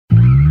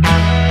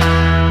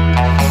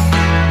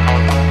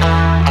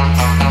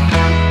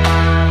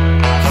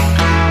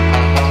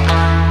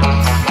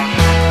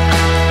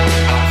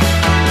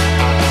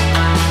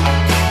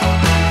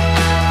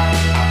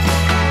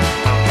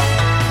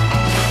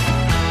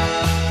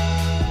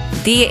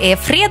Det är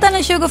fredag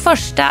den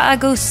 21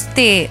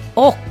 augusti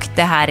och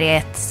det här är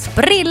ett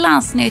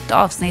sprillans nytt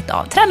avsnitt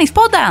av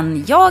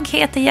Träningspodden. Jag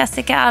heter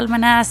Jessica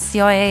Almenäs,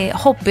 jag är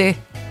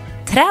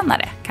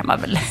hobbytränare kan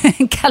man väl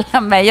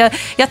kalla mig.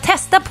 Jag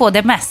testar på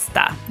det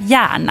mesta,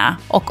 gärna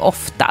och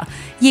ofta.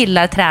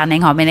 Gillar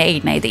träning, har mina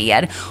egna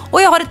idéer.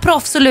 Och jag har ett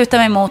proffs att luta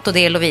mig mot och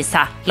det är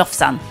Lovisa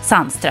Lofsan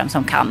Sandström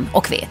som kan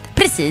och vet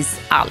precis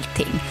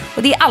allting.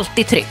 Och det är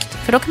alltid tryggt,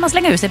 för då kan man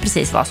slänga ut sig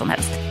precis vad som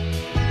helst.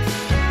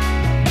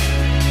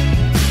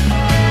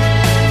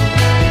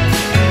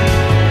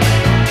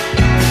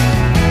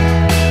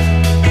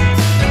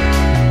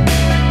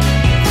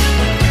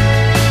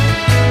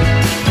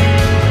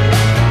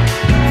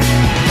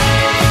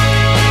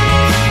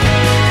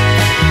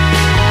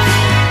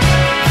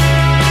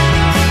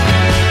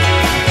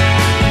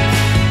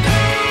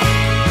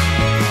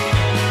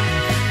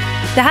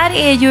 Det här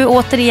är ju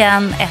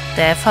återigen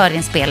ett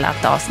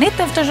förinspelat avsnitt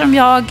eftersom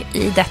jag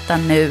i detta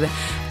nu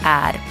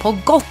är på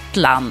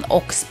Gotland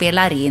och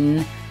spelar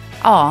in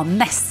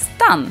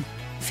nästan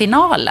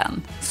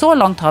finalen. Så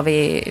långt har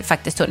vi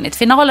faktiskt hunnit.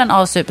 Finalen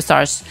av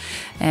Superstars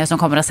som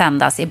kommer att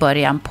sändas i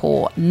början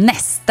på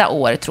nästa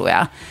år tror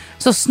jag.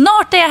 Så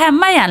snart är jag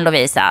hemma igen,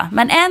 Lovisa.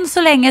 Men än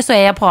så länge så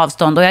är jag på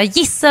avstånd och jag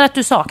gissar att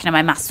du saknar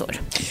mig massor.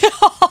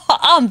 Ja,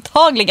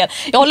 antagligen.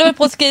 Jag håller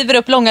på att skriva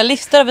upp långa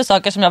listor över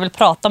saker som jag vill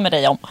prata med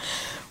dig om.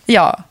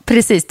 Ja,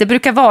 precis. Det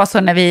brukar vara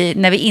så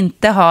när vi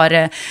inte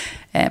har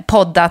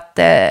poddat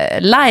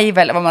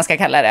live eller vad man ska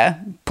kalla det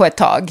på ett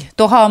tag.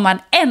 Då har man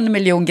 1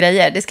 miljon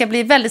grejer. Det ska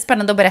bli väldigt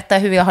spännande att berätta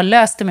hur jag har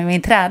löst det med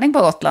min träning på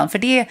Gotland. För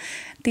det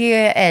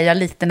är jag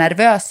lite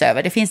nervös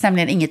över. Det finns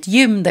nämligen inget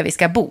gym där vi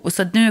ska bo.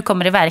 Så nu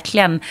kommer det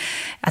verkligen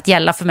att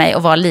gälla för mig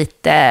att vara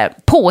lite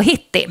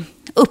påhittig.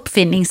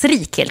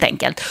 Uppfinningsrik helt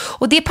enkelt.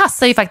 Och det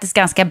passar ju faktiskt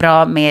ganska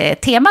bra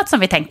med temat som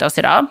vi tänkte oss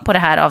idag på det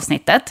här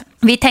avsnittet.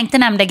 Vi tänkte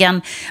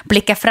nämligen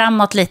blicka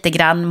framåt lite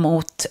grann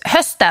mot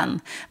hösten.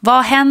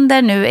 Vad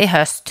händer nu i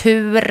höst?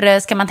 Hur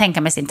ska man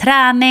tänka med sin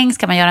träning?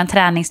 Ska man göra en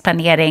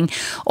träningsplanering?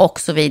 Och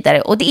så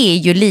vidare. Och det är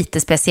ju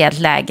lite speciellt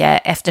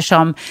läge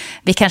eftersom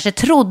vi kanske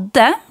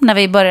trodde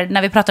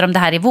när vi pratade om det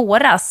här i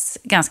våras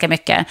ganska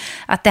mycket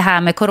att det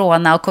här med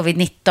corona och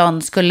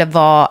covid-19 skulle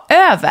vara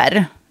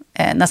över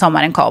när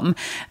sommaren kom.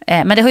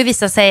 Men det har ju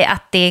visat sig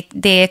att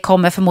det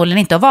kommer förmodligen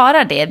inte att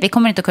vara det. Vi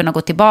kommer inte att kunna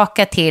gå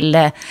tillbaka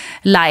till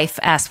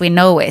life as we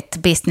know it,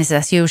 business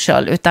as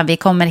usual, utan vi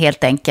kommer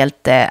helt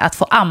enkelt att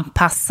få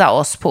anpassa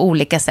oss på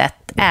olika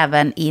sätt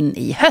även in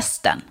i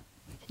hösten.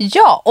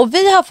 Ja, och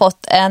vi har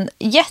fått en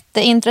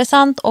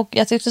jätteintressant och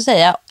jag tycker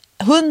säga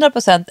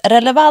 100%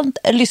 relevant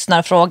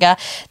lyssnarfråga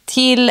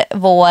till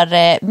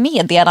vår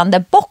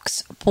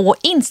meddelandebox på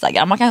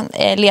Instagram. Man kan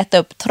leta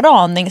upp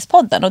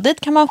Träningspodden och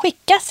dit kan man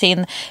skicka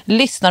sin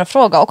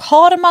lyssnarfråga. Och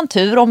har man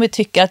tur, om vi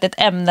tycker att det är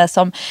ett ämne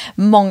som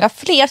många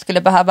fler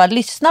skulle behöva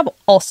lyssna på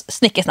oss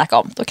snickesnacka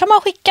om, då kan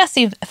man skicka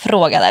sin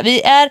fråga där.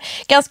 Vi är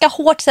ganska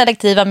hårt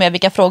selektiva med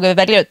vilka frågor vi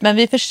väljer ut, men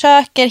vi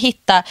försöker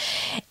hitta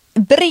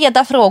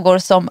breda frågor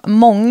som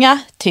många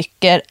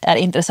tycker är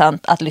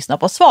intressant att lyssna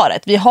på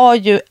svaret. Vi har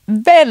ju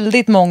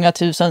väldigt många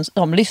tusen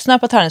som lyssnar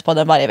på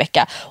Träningspodden varje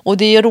vecka. Och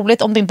det är ju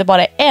roligt om det inte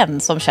bara är en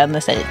som känner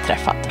sig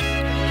träffad.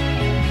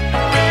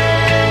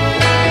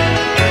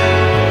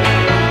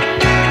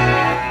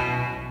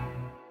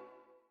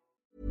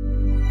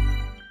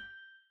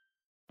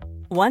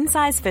 One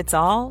size fits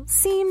all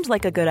seemed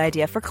like a good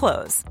idea for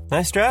clothes.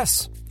 Nice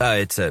dress.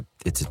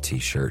 It's a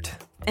t-shirt.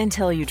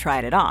 Until you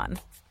tried it on.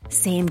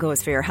 Same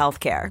goes for your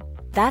healthcare.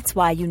 That's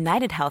why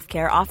United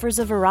Healthcare offers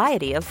a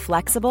variety of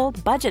flexible,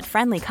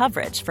 budget-friendly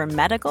coverage for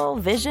medical,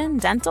 vision,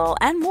 dental,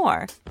 and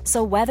more.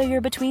 So whether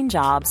you're between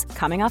jobs,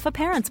 coming off a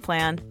parent's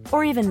plan,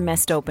 or even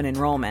missed open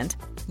enrollment,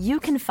 you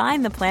can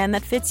find the plan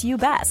that fits you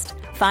best.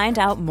 Find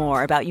out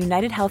more about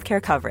United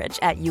Healthcare coverage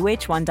at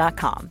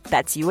uh1.com.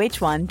 That's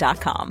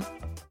uh1.com.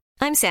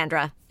 I'm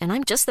Sandra, and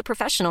I'm just the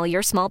professional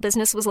your small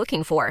business was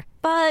looking for.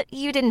 But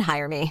you didn't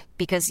hire me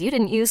because you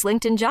didn't use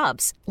LinkedIn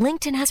Jobs.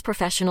 LinkedIn has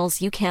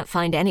professionals you can't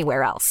find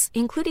anywhere else,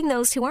 including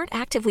those who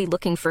aren't actively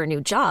looking for a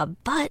new job,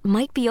 but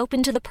might be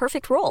open to the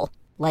perfect role,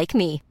 like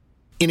me.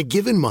 In a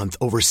given month,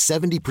 over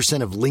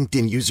 70% of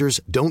LinkedIn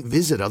users don't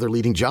visit other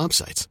leading job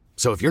sites.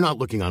 So if you're not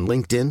looking on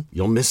LinkedIn,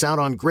 you'll miss out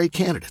on great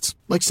candidates,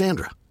 like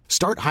Sandra.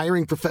 Start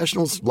hiring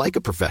professionals like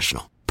a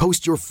professional.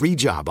 Post your free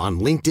job on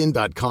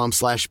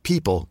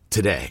linkedin.com/people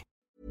today.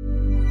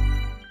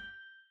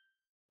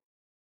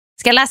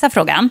 Ska jag läsa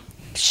frågan?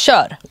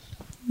 Kör!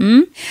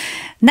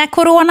 När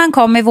coronan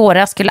kom i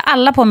våras skulle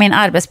alla på min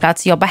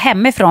arbetsplats jobba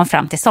hemifrån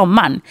fram till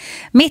sommaren.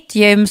 Mitt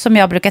gym som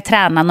jag brukar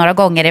träna några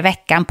gånger i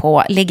veckan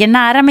på ligger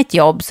nära mitt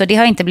jobb, så det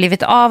har inte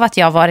blivit av att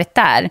jag varit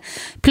där.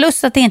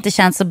 Plus att det inte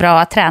känns så bra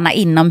att träna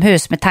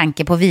inomhus med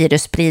tanke på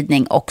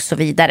virusspridning och så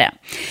vidare.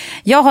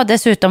 Jag har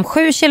dessutom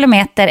 7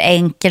 kilometer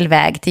enkel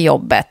väg till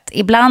jobbet.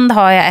 Ibland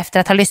har jag efter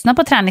att ha lyssnat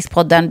på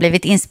Träningspodden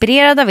blivit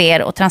inspirerad av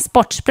er och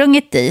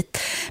transportsprungit dit.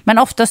 Men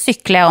ofta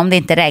cyklar jag om det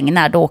inte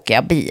regnar, då åker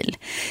jag bil.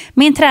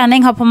 Min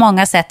träning har på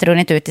många sätt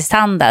runnit ut i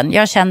sanden.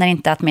 Jag känner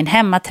inte att min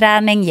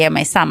hemmaträning ger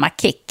mig samma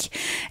kick.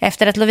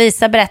 Efter att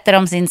Lovisa berättade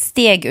om sin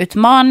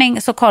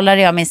stegutmaning så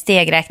kollade jag min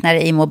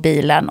stegräknare i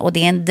mobilen och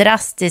det är en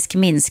drastisk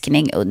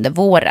minskning under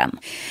våren.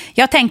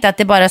 Jag tänkte att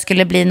det bara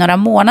skulle bli några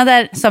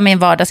månader som min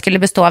vardag skulle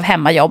bestå av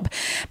hemmajobb.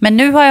 Men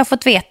nu har jag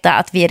fått veta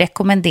att vi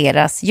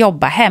rekommenderas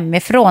jobba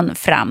hemifrån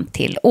fram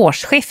till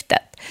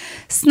årsskiftet.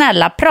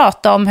 Snälla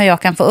prata om hur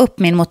jag kan få upp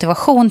min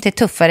motivation till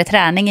tuffare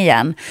träning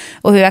igen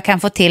och hur jag kan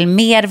få till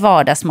mer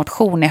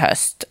vardagsmotion i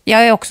höst.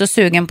 Jag är också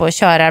sugen på att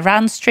köra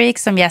runstreak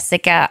som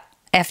Jessica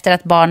efter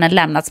att barnen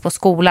lämnats på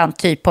skolan,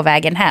 typ på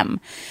vägen hem.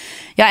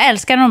 Jag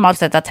älskar normalt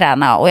sett att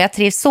träna och jag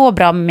trivs så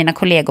bra med mina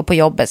kollegor på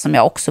jobbet som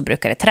jag också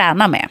brukade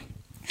träna med.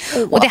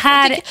 Och det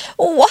här...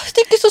 jag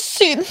tycker så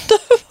synd.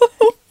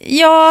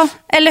 Ja,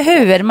 eller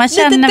hur? Man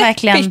känner lite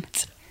verkligen...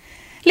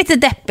 Lite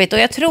deppigt och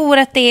jag tror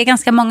att det är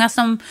ganska många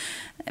som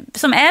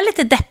är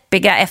lite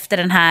deppiga efter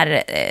den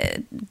här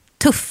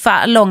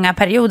tuffa, långa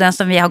perioden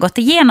som vi har gått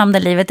igenom där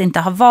livet inte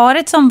har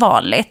varit som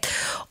vanligt.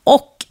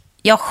 Och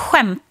jag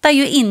skämtar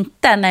ju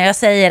inte när jag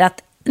säger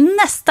att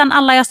nästan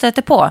alla jag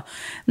stöter på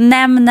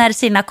nämner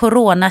sina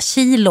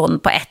coronakilon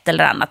på ett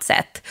eller annat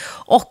sätt.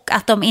 Och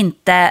att de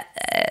inte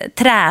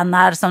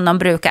tränar som de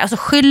brukar. Alltså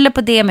skyller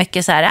på det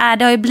mycket så här.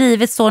 Det har ju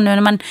blivit så nu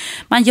när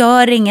man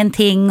gör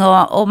ingenting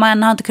och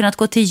man har inte kunnat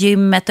gå till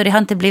gymmet och det har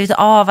inte blivit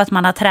av att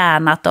man har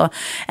tränat. Och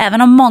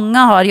även om många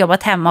har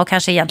jobbat hemma och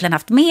kanske egentligen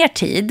haft mer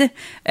tid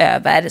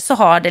över så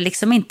har det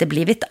liksom inte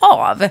blivit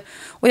av.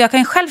 Och jag kan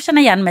ju själv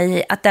känna igen mig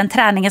i att den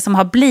träningen som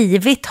har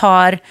blivit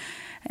har...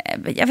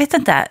 Jag vet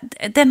inte,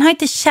 den har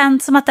inte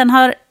känt som att den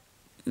har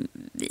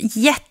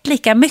gett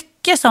lika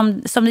mycket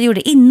som det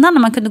gjorde innan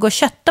när man kunde gå och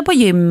kötta på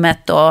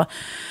gymmet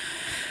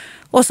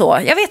och så.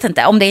 Jag vet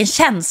inte om det är en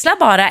känsla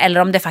bara eller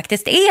om det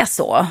faktiskt är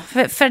så.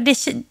 För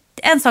det,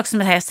 en sak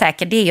som är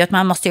säker det är ju att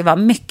man måste ju vara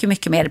mycket,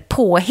 mycket mer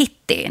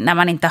påhittig när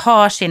man inte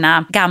har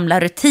sina gamla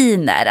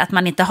rutiner. Att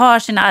man inte har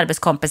sina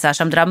arbetskompisar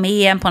som drar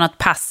med en på något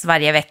pass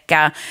varje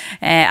vecka.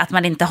 Att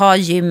man inte har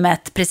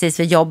gymmet precis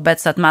vid jobbet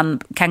så att man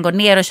kan gå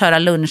ner och köra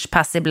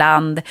lunchpass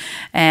ibland.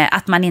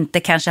 Att man inte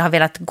kanske har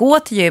velat gå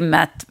till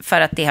gymmet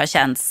för att det har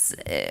känts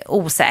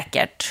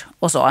osäkert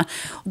och så.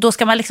 Och då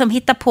ska man liksom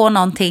hitta på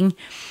någonting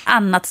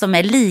annat som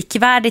är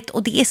likvärdigt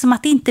och det är som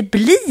att det inte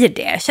blir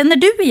det. Känner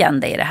du igen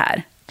dig i det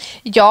här?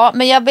 Ja,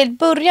 men jag vill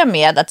börja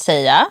med att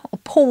säga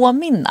och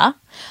påminna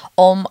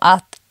om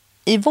att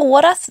i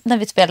våras när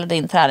vi spelade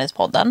in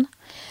träningspodden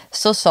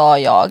så sa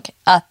jag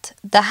att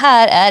det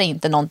här är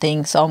inte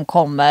någonting som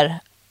kommer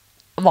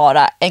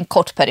vara en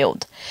kort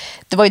period.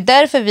 Det var ju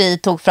därför vi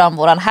tog fram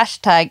våran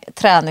hashtag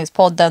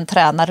träningspodden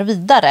tränar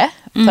vidare.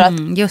 För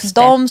att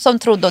de som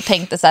trodde och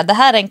tänkte så här, det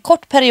här är en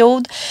kort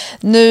period,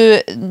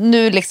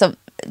 nu liksom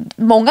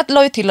många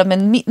la ju till och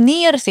med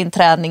ner sin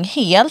träning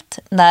helt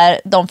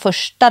när de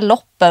första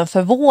loppen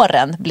för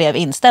våren blev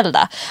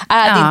inställda.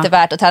 Det inte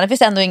värt att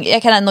träna?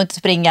 Jag kan ändå inte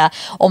springa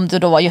om det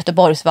då var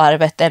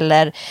Göteborgsvarvet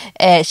eller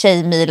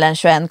Tjejmilen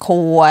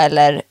 21K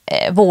eller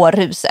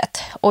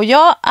Vårhuset. Och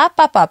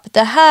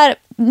det här,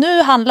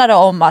 nu handlar det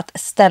om att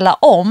ställa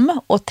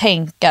om och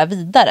tänka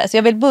vidare. Så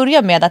jag vill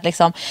börja med att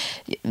liksom,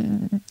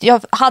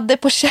 jag hade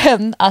på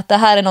känn att det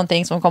här är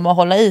någonting som kommer att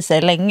hålla i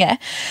sig länge.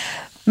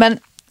 Men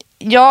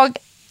jag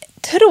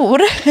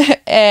tror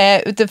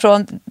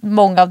utifrån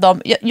många av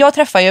dem, jag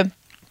träffar ju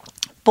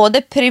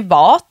både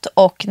privat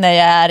och när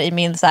jag är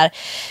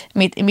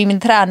i min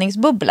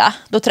träningsbubbla,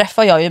 då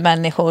träffar jag ju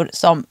människor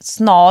som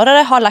snarare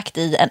har lagt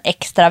i en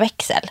extra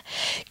växel.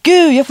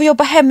 Gud, jag får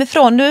jobba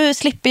hemifrån, nu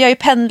slipper jag ju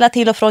pendla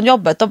till och från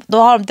jobbet. Då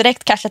har de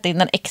direkt cashat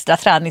in en extra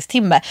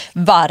träningstimme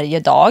varje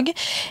dag.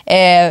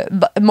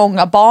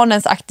 Många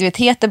barnens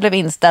aktiviteter blev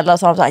inställda och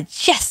så har de så här,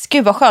 yes,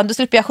 gud vad skönt, då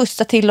slipper jag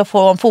skjutsa till och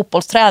få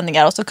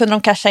fotbollsträningar. Och så kunde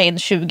de casha in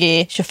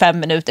 20-25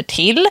 minuter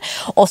till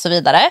och så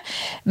vidare.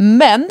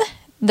 Men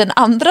den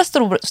andra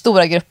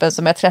stora gruppen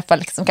som jag träffar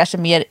liksom kanske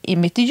mer i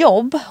mitt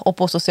jobb och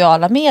på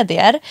sociala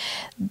medier,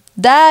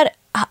 där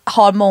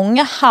har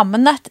många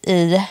hamnat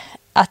i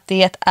att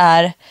det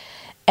är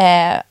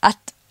att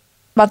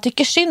man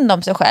tycker synd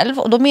om sig själv.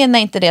 Och då menar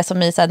jag inte det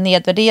som är så här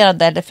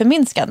nedvärderande eller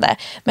förminskande.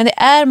 Men det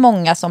är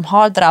många som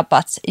har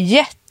drabbats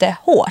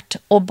jättehårt.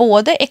 Och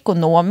både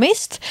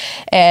ekonomiskt,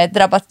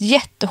 drabbats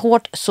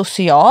jättehårt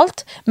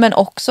socialt. Men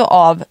också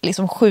av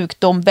liksom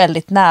sjukdom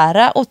väldigt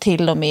nära och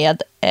till och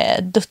med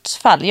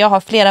dödsfall. Jag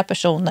har flera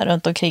personer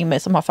runt omkring mig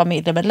som har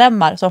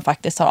familjemedlemmar som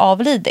faktiskt har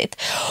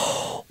avlidit.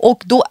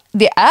 Och då,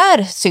 det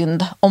är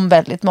synd om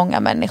väldigt många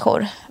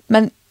människor.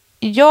 Men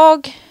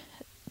jag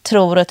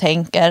tror och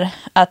tänker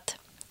att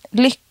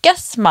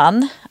lyckas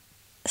man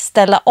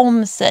ställa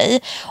om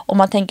sig och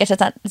man tänker sig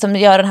att liksom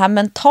göra den här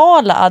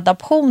mentala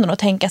adaptionen och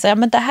tänka sig, ja,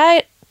 men det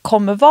här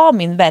kommer vara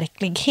min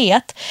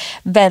verklighet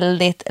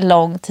väldigt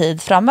lång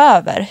tid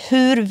framöver.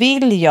 Hur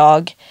vill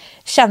jag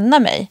känna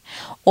mig?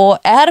 Och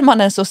är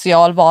man en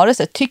social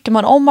varelse, tycker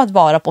man om att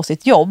vara på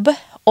sitt jobb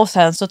och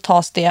sen så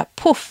tas det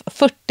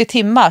 40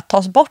 timmar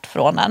tas bort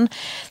från en.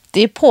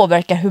 Det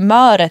påverkar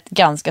humöret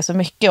ganska så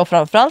mycket och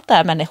framförallt det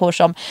här människor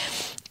som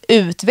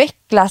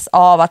utvecklas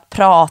av att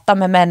prata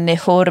med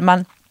människor.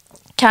 Man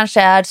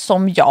kanske är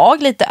som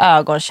jag lite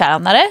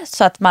ögontjänare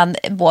så att man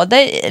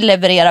både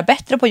levererar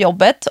bättre på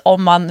jobbet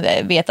om man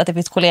vet att det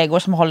finns kollegor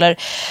som håller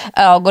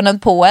ögonen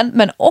på en,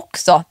 men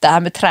också det här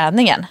med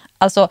träningen.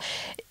 Alltså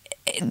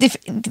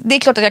det är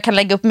klart att jag kan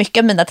lägga upp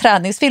mycket av mina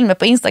träningsfilmer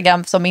på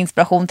Instagram som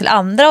inspiration till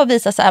andra och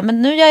visa så här,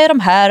 men nu gör jag de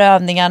här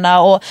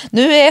övningarna och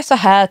nu är jag så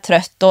här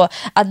trött, och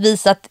att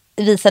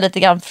visa lite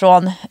grann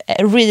från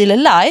real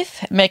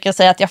life. Men jag kan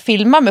säga att jag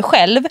filmar mig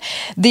själv.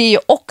 Det är ju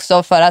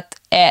också för att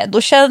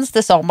då känns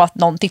det som att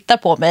någon tittar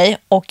på mig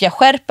och jag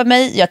skärper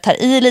mig, jag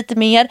tar i lite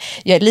mer,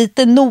 jag är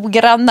lite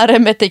noggrannare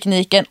med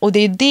tekniken, och det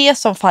är det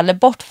som faller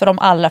bort för de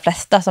allra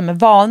flesta som är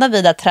vana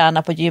vid att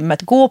träna på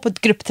gymmet, gå på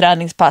ett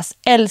gruppträningspass,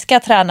 älska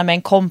att träna med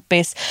en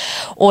kompis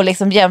och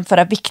liksom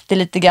jämföra vikter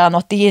lite grann, och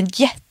att det är en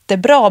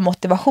jättebra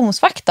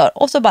motivationsfaktor,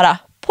 och så bara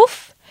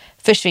puff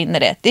försvinner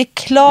det. Det är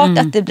klart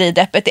att det blir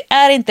deppigt. Det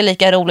är inte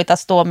lika roligt att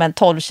stå med en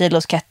 12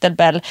 kilos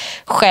kettlebell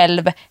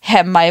själv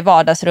hemma i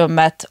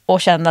vardagsrummet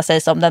och känna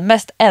sig som den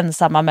mest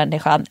ensamma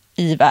människan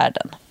i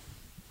världen.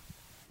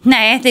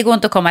 Nej, det går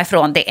inte att komma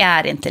ifrån. Det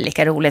är inte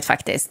lika roligt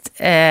faktiskt.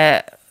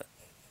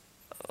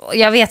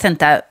 Jag vet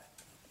inte.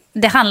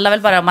 Det handlar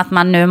väl bara om att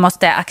man nu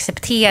måste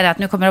acceptera att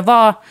nu kommer det att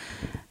vara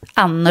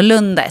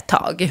annorlunda ett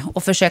tag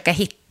och försöka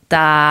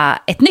hitta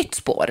ett nytt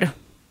spår,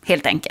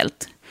 helt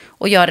enkelt.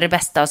 Och göra det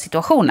bästa av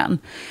situationen.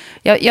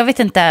 Jag vet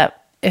inte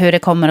hur det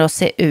kommer att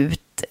se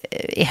ut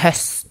i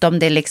höst. Om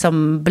det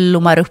liksom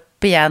blommar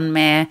upp igen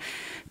med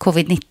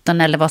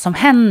covid-19 eller vad som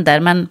händer.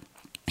 Men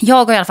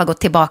jag har i alla fall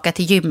gått tillbaka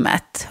till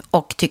gymmet.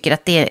 Och tycker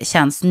att det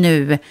känns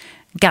nu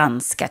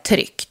ganska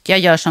tryggt. Jag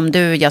gör som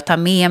du. Jag tar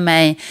med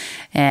mig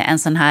en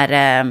sån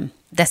här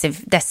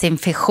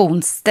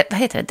desinfektions... Vad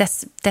heter det?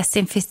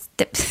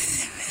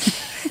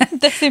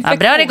 Vad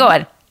bra det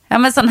går. Ja,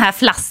 men sån här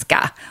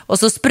flaska. Och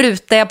så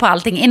sprutar jag på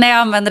allting innan jag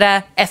använder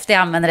det, efter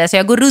jag använder det. Så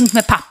jag går runt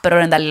med papper och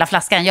den där lilla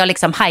flaskan. Jag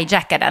liksom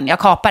hijackar den, jag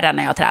kapar den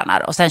när jag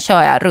tränar. Och sen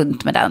kör jag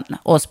runt med den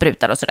och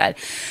sprutar och sådär.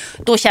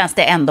 Då känns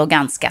det ändå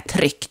ganska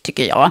tryggt,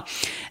 tycker jag.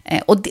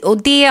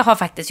 Och det har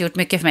faktiskt gjort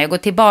mycket för mig. Att gå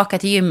tillbaka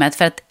till gymmet,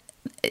 för att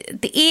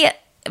det är,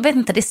 jag vet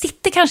inte, det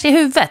sitter kanske i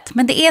huvudet.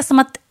 Men det är som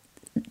att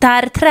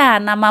där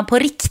tränar man på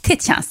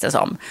riktigt, känns det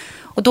som.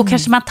 Och då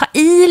kanske man tar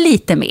i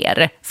lite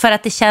mer för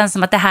att det känns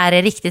som att det här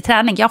är riktig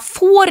träning. Jag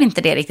får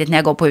inte det riktigt när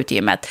jag går på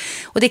utegymmet.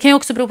 Och det kan ju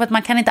också bero på att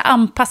man kan inte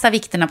anpassa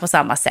vikterna på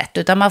samma sätt.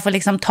 Utan man får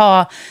liksom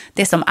ta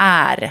det som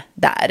är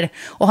där.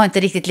 Och har inte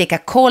riktigt lika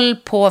koll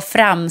på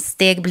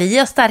framsteg. Blir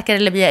jag starkare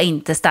eller blir jag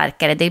inte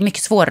starkare? Det är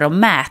mycket svårare att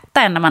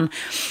mäta än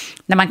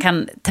när man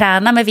kan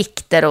träna med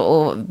vikter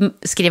och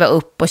skriva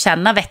upp och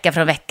känna vecka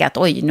från vecka att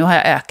oj, nu har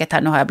jag ökat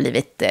här, nu har jag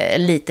blivit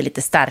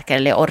lite starkare,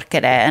 eller jag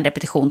orkade en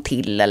repetition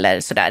till eller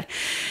sådär.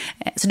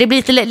 Så det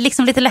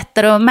blir lite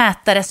lättare att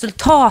mäta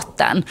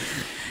resultaten.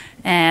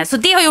 Så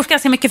det har gjort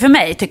ganska mycket för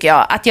mig, tycker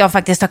jag, att jag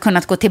faktiskt har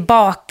kunnat gå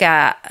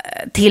tillbaka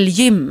till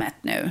gymmet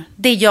nu.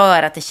 Det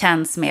gör att det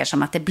känns mer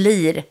som att det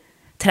blir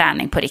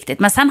träning på riktigt.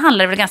 Men sen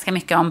handlar det väl ganska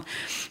mycket om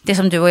det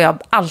som du och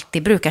jag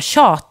alltid brukar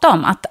tjata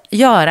om, att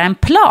göra en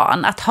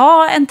plan, att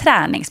ha en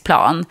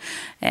träningsplan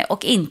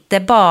och inte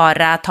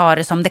bara ta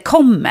det som det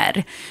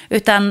kommer,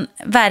 utan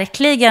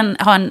verkligen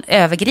ha en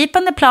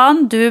övergripande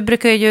plan. Du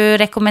brukar ju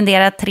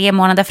rekommendera 3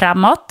 månader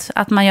framåt,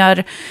 att man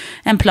gör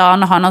en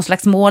plan och har någon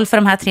slags mål för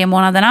de här 3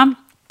 månaderna.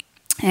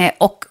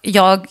 Och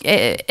jag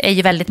är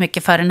ju väldigt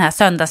mycket för den här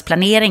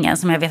söndagsplaneringen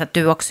som jag vet att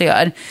du också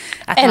gör.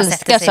 Att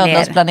älskar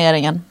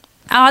söndagsplaneringen.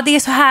 Ja, det är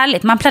så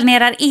härligt. Man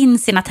planerar in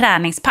sina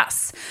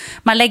träningspass.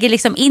 Man lägger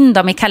liksom in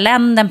dem i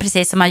kalendern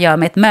precis som man gör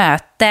med ett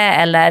möte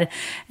eller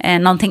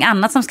någonting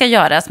annat som ska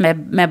göras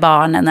med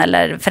barnen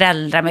eller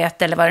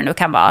föräldramöte eller vad det nu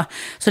kan vara.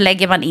 Så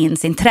lägger man in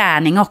sin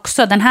träning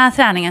också. Den här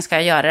träningen ska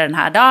jag göra den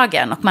här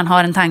dagen, och man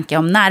har en tanke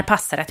om när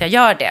passar att jag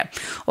gör det.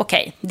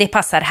 Okej, det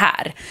passar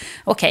här.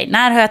 Okej,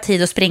 när har jag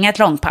tid att springa ett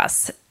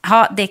långpass?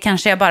 Ja, det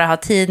kanske jag bara har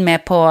tid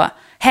med på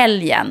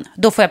helgen.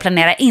 Då får jag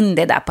planera in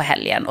det där på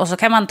helgen. Och så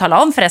kan man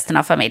tala om för resten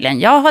av familjen.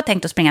 Jag har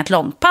tänkt att springa ett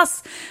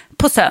långpass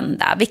på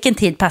söndag. Vilken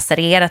tid passar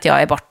er att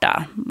jag är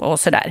borta? Och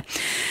sådär.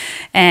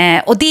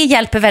 Och det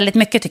hjälper väldigt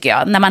mycket, tycker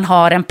jag. När man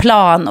har en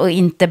plan och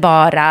inte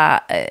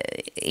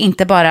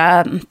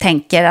bara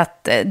tänker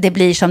att det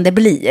blir som det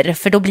blir.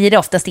 För då blir det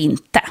oftast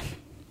inte.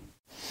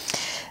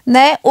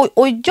 Nej,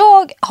 och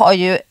jag har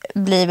ju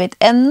blivit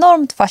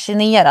enormt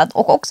fascinerad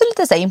och också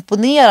lite så här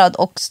imponerad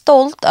och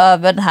stolt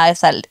över den här,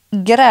 så här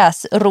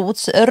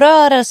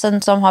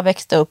gräsrotsrörelsen som har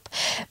växt upp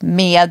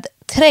med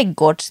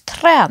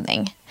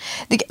trädgårdsträning.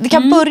 Det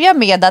kan börja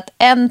med att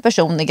en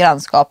person i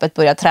grannskapet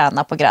börjar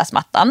träna på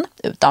gräsmattan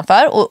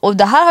utanför. Och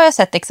det här har jag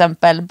sett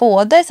exempel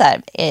både så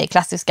här,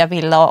 klassiska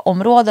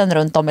villaområden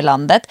runt om i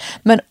landet,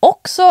 men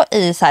också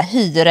i så här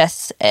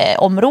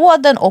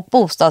hyresområden och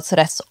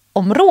bostadsrättsområden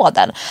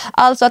områden.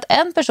 Alltså att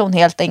en person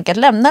helt enkelt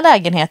lämnar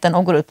lägenheten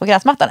och går ut på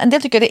gräsmattan. En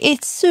del tycker det är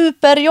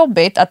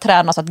superjobbigt att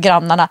träna så att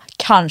grannarna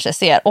kanske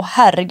ser. Och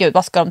herregud,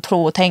 vad ska de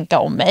tro och tänka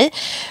om mig?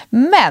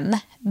 Men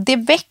det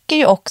väcker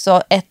ju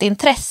också ett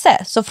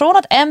intresse. Så från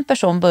att en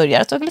person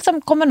börjar så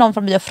liksom kommer någon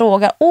från mig och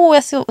frågar: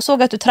 jag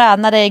såg att du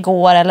tränade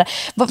igår, eller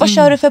vad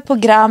kör du för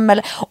program,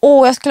 eller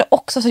jag skulle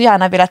också så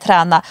gärna vilja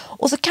träna.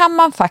 Och så kan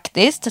man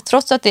faktiskt,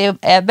 trots att det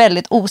är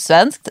väldigt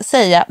osvenskt,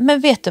 säga: men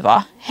vet du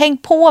vad, häng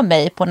på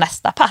mig på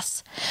nästa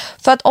pass.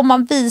 För att om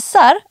man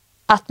visar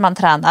att man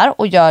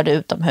tränar och gör det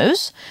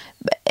utomhus,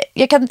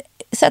 jag kan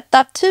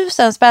sätta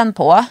 1000 spänn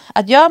på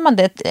att gör man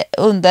det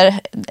under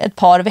ett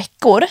par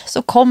veckor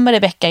så kommer det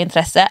väcka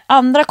intresse.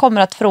 Andra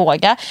kommer att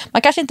fråga.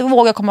 Man kanske inte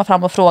vågar komma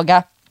fram och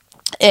fråga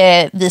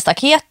vid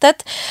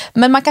staketet,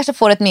 men man kanske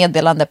får ett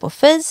meddelande på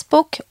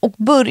Facebook, och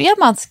börjar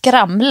man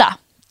skramla,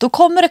 då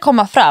kommer det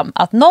komma fram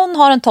att någon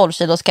har en 12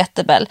 kilos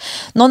kettlebell,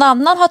 någon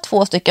annan har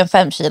 2 stycken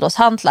 5 kilos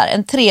hantlar,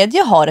 en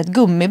tredje har ett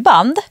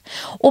gummiband,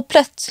 och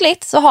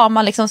plötsligt så har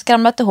man liksom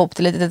skramlat ihop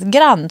till ett litet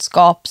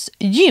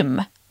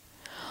grannskapsgym.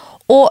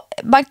 Och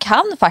man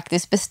kan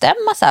faktiskt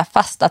bestämma så här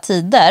fasta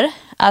tider,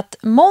 att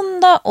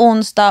måndag,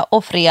 onsdag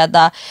och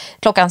fredag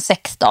klockan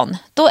 16,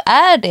 då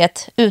är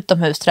det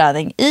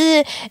utomhusträning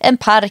i en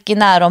park i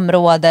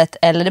närområdet,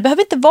 eller det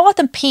behöver inte vara att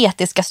en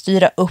PT ska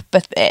styra upp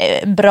ett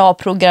bra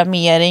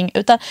programmering,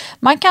 utan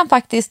man kan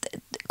faktiskt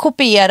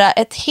kopiera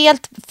ett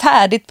helt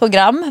färdigt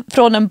program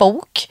från en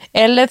bok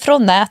eller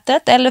från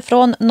nätet eller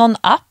från någon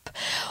app.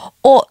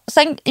 Och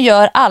sen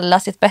gör alla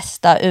sitt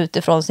bästa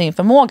utifrån sin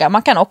förmåga.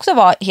 Man kan också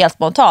vara helt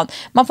spontan.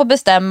 Man får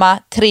bestämma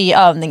 3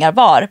 övningar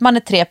var. Man är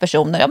 3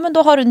 personer. Ja, men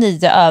då har du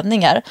 9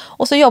 övningar.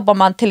 Och så jobbar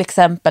man till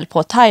exempel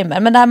på timer.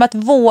 Men det här med att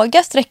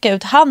våga sträcka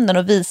ut handen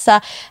och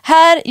visa: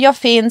 här, jag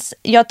finns,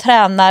 jag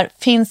tränar.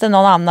 Finns det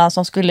någon annan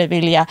som skulle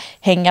vilja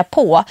hänga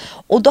på?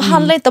 Och då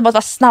handlar det inte om att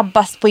vara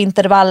snabbast på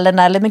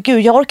intervallerna. Eller men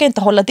gud, jag orkar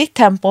inte hålla ditt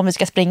tempo om vi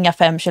ska springa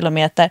 5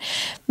 kilometer.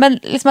 Men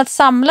liksom att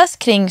samlas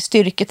kring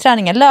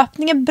styrketräningen.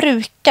 Löpningen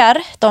brukar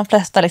de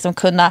flesta liksom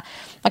kunna,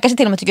 man kanske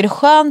till och med tycker det är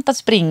skönt att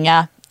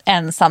springa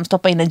ensam,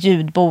 stoppa in en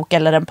ljudbok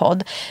eller en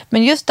podd.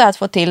 Men just det att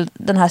få till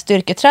den här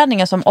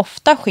styrketräningen som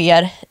ofta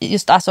sker,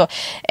 just alltså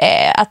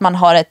att man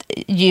har ett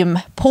gym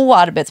på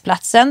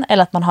arbetsplatsen,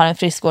 eller att man har en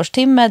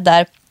friskvårdstimme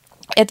där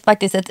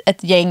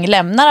ett gäng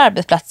lämnar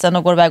arbetsplatsen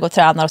och går iväg och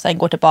tränar och sen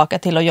går tillbaka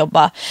till att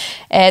jobba.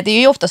 Det är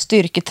ju ofta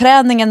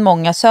styrketräningen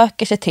många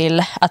söker sig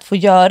till att få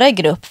göra i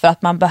grupp, för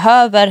att man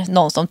behöver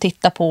någon som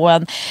tittar på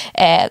en,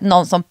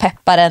 någon som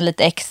peppar en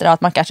lite extra, och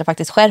att man kanske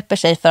faktiskt skärper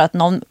sig för att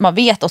man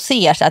vet och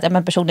ser så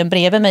att personen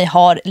bredvid mig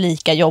har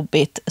lika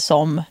jobbigt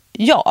som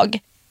jag.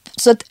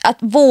 Så att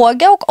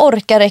våga och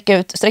orka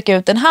sträcka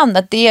ut en hand,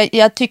 att det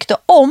jag tyckte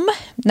om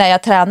när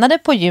jag tränade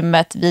på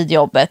gymmet vid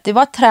jobbet, det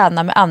var att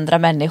träna med andra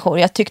människor.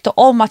 Jag tyckte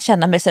om att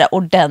känna mig sådär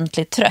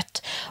ordentligt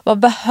trött. Vad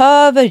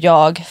behöver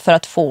jag för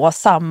att få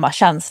samma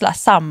känsla,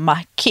 samma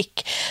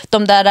kick?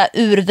 De där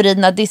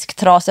urvridna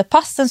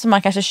disktrasepassen som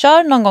man kanske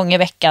kör någon gång i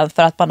veckan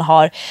för att man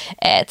har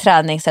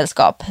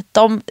träningssällskap.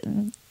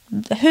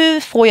 Hur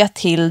får jag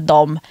till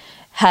dem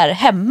här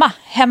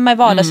hemma i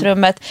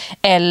vardagsrummet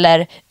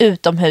eller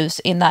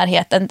utomhus i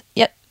närheten?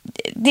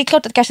 Det är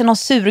klart att kanske någon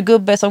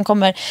surgubbe som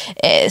kommer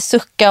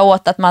sucka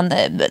åt att man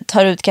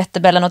tar ut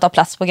kettlebellen och tar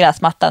plats på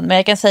gräsmattan. Men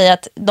jag kan säga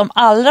att de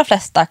allra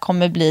flesta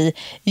kommer bli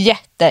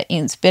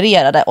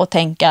jätteinspirerade och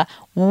tänka: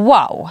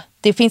 wow,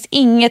 det finns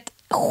inget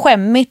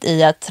skämmigt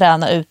i att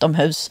träna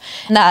utomhus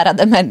nära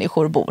där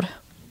människor bor.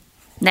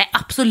 Nej,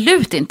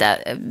 absolut inte.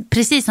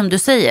 Precis som du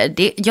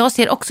säger. Jag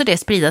ser också det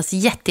spridas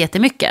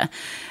jättemycket.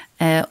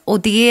 Och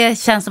det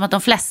känns som att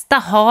de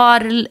flesta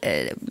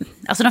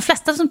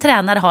som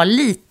tränar har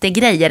lite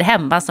grejer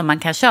hemma som man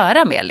kan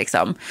köra med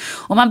liksom.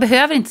 Och man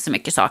behöver inte så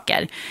mycket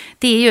saker.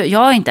 Jag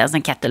har inte ens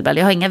en kettlebell,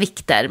 jag har inga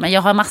vikter, men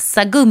jag har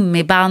massa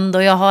gummiband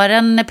och jag har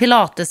en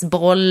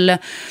pilatesboll.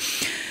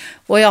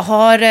 Och jag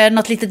har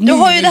något litet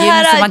minigym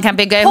som man kan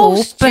bygga ihop.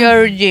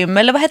 Posture gym,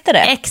 eller vad heter det?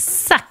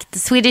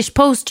 Exakt, Swedish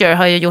Posture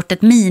har ju gjort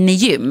ett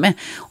minigym.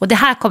 Och det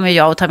här kommer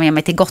jag att ta med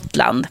mig till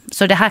Gotland.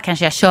 Så det här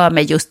kanske jag kör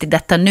med just i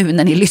detta nu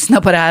när ni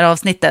lyssnar på det här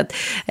avsnittet.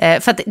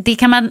 För att det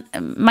kan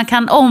man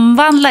kan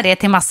omvandla det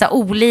till massa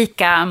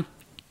olika...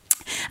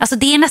 Alltså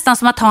det är nästan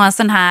som att ha en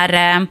sån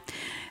här...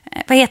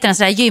 Vad heter en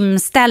sån här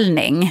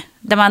gymställning?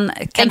 Där man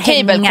kan en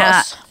cable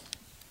cross.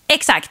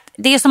 Exakt,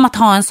 det är som att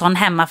ha en sån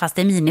hemma fast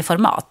i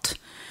miniformat.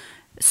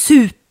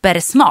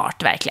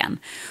 Supersmart verkligen.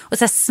 Och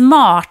så här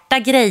smarta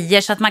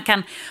grejer så att man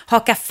kan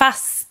haka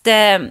fast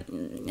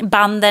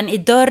banden i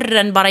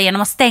dörren bara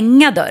genom att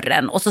stänga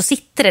dörren, och så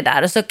sitter det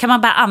där och så kan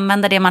man bara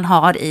använda det man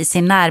har i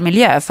sin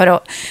närmiljö för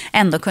att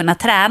ändå kunna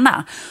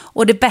träna.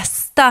 Och det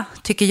bästa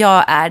tycker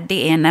jag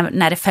är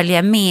när det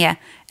följer med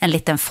en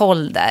liten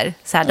folder.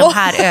 Så här, de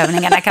här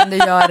övningarna kan du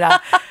göra.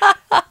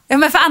 Ja,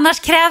 men för annars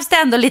krävs det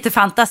ändå lite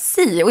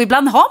fantasi. Och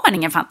ibland har man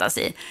ingen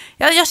fantasi.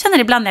 Jag känner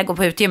ibland när jag går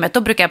på utegymmet,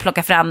 då brukar jag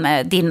plocka fram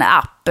din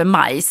app,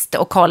 Majst,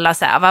 och kolla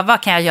så här,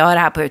 vad kan jag göra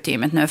här på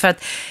utegymmet nu? För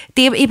att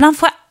ibland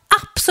får jag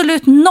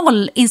absolut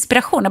noll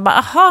inspiration. Jag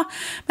bara,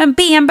 men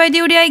benböj, det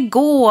gjorde jag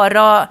igår.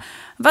 Och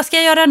vad ska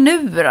jag göra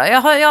nu då?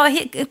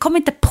 Jag kommer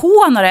inte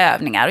på några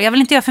övningar och jag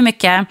vill inte göra för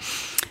mycket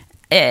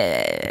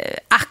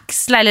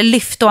axlar eller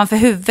lyft ovanför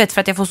huvudet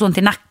för att jag får så ont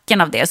i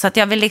nacken av det. Så att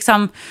jag vill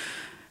liksom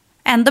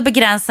ändå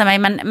begränsa mig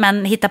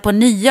men hitta på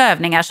nya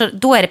övningar. Så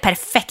då är det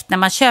perfekt när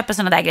man köper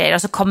såna där grejer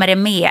och så kommer det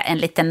med en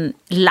liten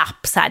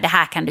lapp så här, det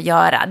här kan du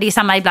göra. Det är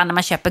samma ibland när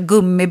man köper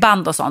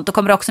gummiband och sånt. Då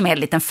kommer det också med en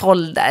liten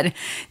folder.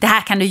 Det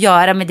här kan du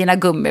göra med dina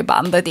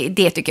gummiband. Och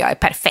det tycker jag är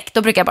perfekt.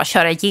 Då brukar jag bara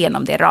köra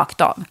igenom det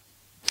rakt av.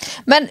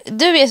 Men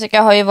du,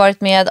 Jessica, har ju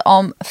varit med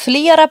om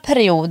flera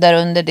perioder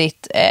under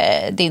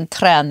din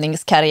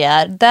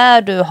träningskarriär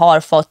där du har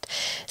fått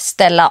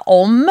ställa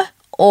om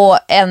och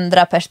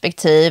ändra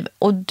perspektiv.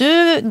 Och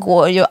du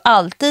går ju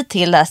alltid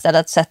till det här stället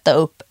att sätta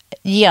upp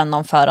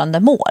genomförande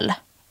mål.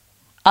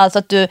 Alltså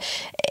att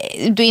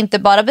du inte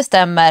bara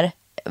bestämmer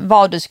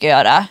vad du ska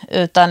göra,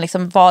 utan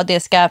liksom vad det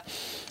ska...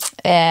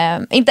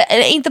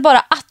 inte bara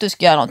att du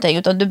ska göra någonting,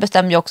 utan du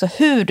bestämmer ju också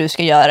hur du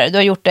ska göra det. Du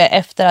har gjort det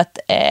efter att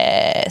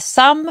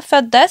Sam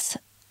föddes.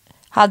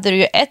 Hade du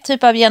ju ett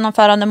typ av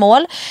genomförande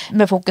mål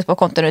med fokus på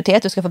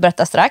kontinuitet. Du ska få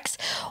berätta strax.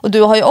 Och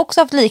du har ju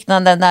också haft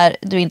liknande när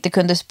du inte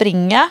kunde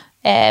springa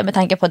med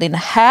tanke på din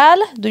häl.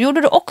 Då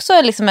gjorde du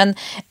också liksom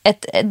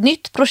ett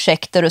nytt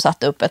projekt där du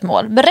satte upp ett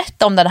mål.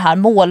 Berätta om den här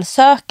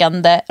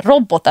målsökande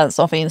roboten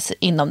som finns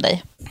inom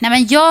dig. Nej,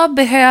 men jag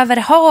behöver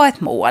ha ett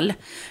mål.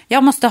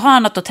 Jag måste ha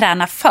något att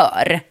träna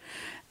för.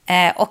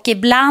 Och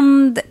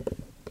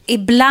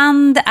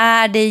ibland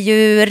är det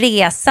ju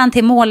resan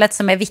till målet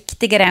som är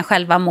viktigare än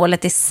själva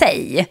målet i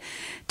sig,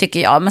 tycker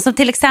jag. Men som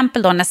till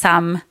exempel då när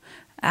Sam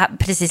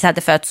precis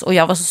hade fötts och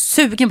jag var så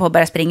sugen på att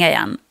börja springa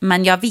igen.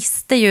 Men jag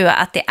visste ju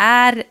att det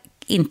är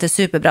inte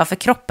superbra för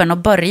kroppen att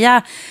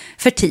börja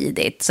för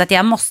tidigt. Så att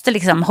jag måste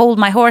liksom hold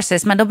my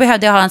horses. Men då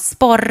behövde jag ha en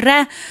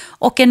sporre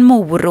och en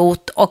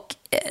morot och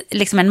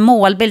liksom en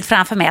målbild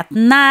framför mig. Att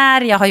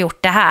när jag har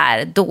gjort det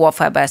här, då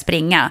får jag börja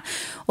springa.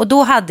 Och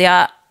då hade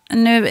jag...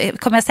 Nu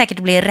kommer jag säkert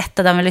att bli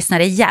rättad av en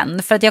lyssnare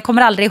igen. För att jag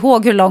kommer aldrig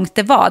ihåg hur långt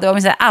det var. Det var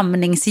min sån här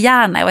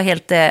amningshjärna. Jag var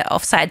helt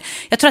offside.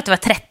 Jag tror att det var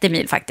 30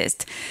 mil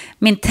faktiskt.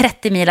 Min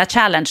 30-mila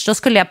challenge. Då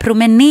skulle jag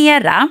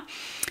promenera,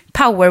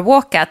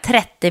 powerwalka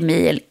 30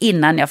 mil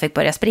innan jag fick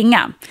börja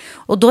springa.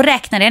 Och då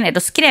räknade jag ner. Då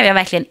skrev jag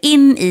verkligen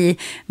in i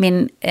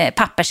min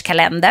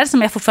papperskalender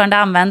som jag fortfarande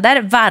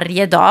använder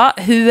varje dag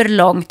hur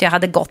långt jag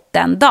hade gått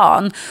den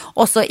dagen.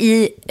 Och så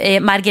i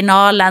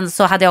marginalen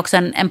så hade jag också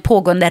en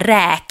pågående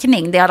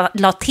räkning där jag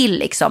la till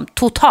liksom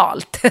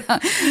totalt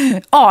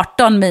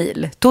 18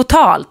 mil.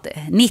 Totalt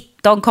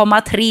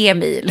 19,3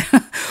 mil.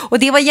 Och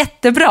det var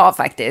jättebra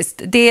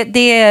faktiskt.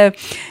 Det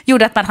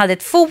gjorde att man hade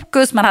ett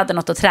fokus, man hade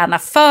något att träna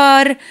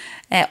för.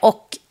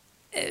 Och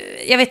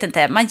jag vet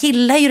inte, man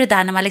gillar ju det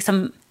där när man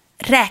liksom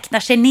räknar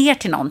sig ner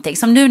till någonting.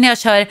 Som nu när jag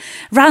kör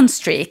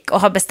runstreak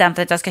och har bestämt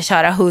att jag ska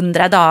köra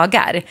 100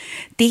 dagar.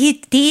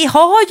 Det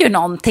har ju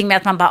någonting med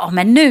att man bara,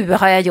 men nu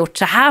har jag gjort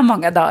så här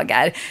många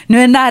dagar.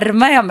 Nu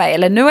närmar jag mig,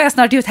 eller nu har jag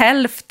snart gjort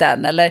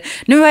hälften, eller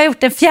nu har jag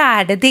gjort en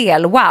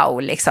fjärdedel.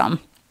 Wow, liksom.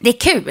 Det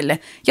är kul.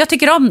 Jag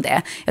tycker om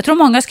det. Jag tror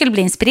många skulle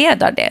bli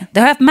inspirerade av det. Det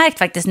har jag märkt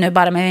faktiskt nu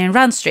bara med min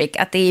runstreak.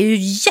 Att det är ju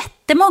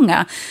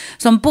jättemånga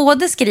som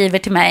både skriver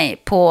till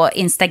mig på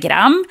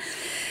Instagram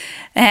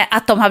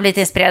att de har blivit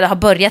inspirerade och har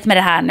börjat med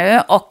det här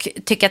nu. Och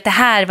tycker att det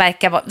här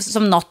verkar vara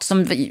som något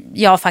som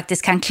jag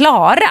faktiskt kan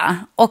klara.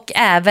 Och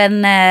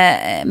även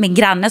min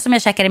granne som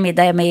jag käkade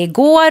middag med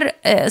igår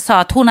sa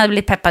att hon hade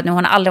blivit peppad nu.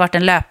 Hon har aldrig varit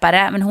en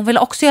löpare. Men hon vill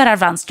också göra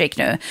runstreak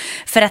nu.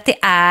 För att det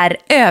är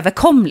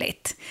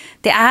överkomligt.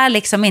 Det är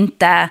liksom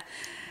inte...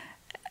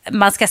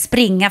 Man ska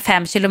springa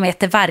 5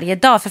 kilometer varje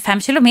dag. För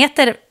 5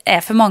 kilometer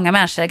är för många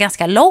människor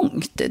ganska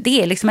långt.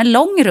 Det är liksom en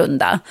lång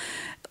runda.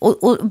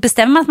 Och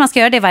bestämmer man att man ska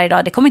göra det varje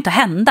dag, det kommer inte att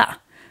hända.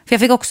 För jag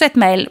fick också ett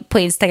mejl på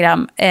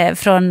Instagram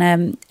från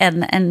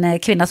en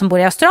kvinna som bor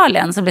i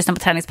Australien som lyssnar på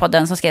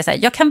träningspodden som skrev så här: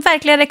 jag kan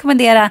verkligen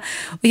rekommendera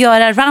att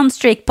göra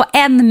runstreak på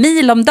 1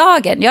 mil om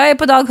dagen. Jag är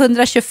på dag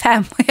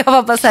 125 och jag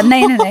var bara så här,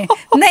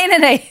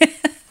 nej.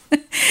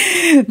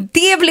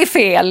 Det blir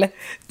fel.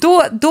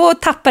 Då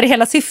tappar det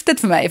hela syftet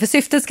för mig. För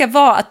syftet ska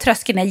vara att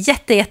tröskeln är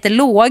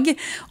jättelåg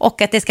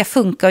och att det ska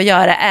funka att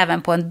göra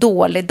även på en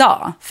dålig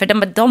dag. För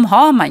de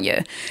har man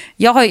ju.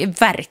 Jag har ju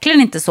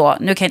verkligen inte så.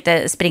 Nu kan jag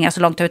inte springa så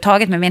långt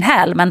överhuvudtaget med min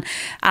häl. Men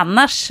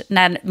annars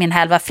när min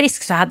häl var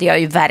frisk så hade jag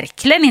ju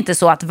verkligen inte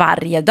så att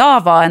varje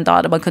dag var en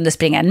dag där man kunde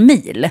springa 1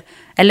 mil.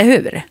 Eller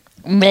hur?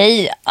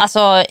 Nej,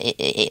 alltså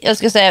jag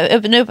ska säga,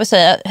 nu på att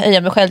säga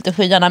höja mig själv till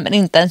skyarna, men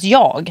inte ens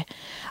jag.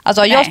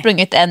 Alltså jag har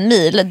sprungit 1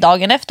 mil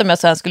dagen efter om jag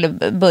sen skulle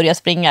börja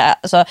springa.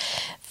 Alltså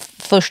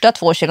första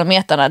 2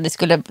 kilometerna,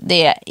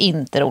 det är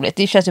inte roligt.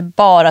 Det känns ju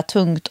bara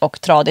tungt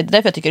och tradigt. Det är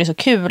därför jag tycker det är så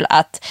kul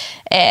att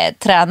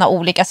träna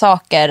olika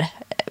saker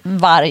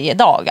varje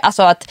dag.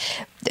 Alltså att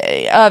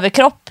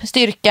överkropp,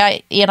 styrka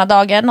ena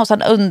dagen och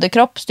sen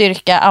underkropp,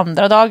 styrka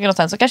andra dagen och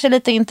sen så kanske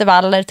lite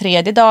intervaller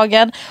 3:e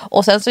dagen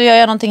och sen så gör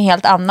jag någonting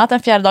helt annat den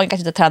 4:e dagen,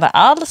 kanske inte tränar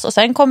alls och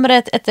sen kommer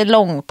det ett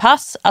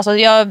långpass. Alltså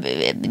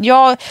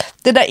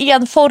det där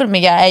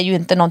enformiga är ju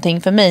inte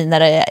någonting för mig när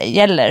det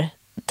gäller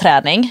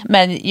träning,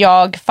 men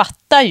jag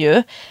fattar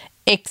ju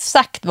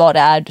exakt vad det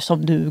är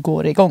som du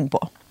går igång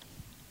på.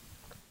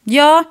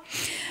 Ja,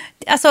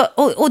 alltså,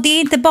 och det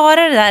är inte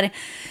bara det där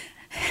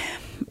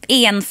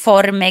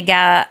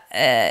enformiga,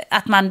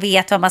 att man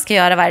vet vad man ska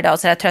göra varje dag och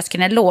så där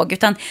tröskeln är låg,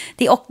 utan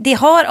det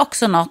har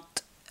också något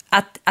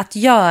att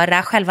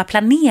göra själva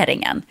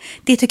planeringen.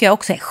 Det tycker jag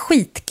också är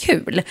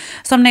skitkul.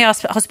 Som när jag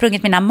har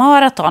sprungit mina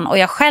maraton och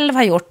jag själv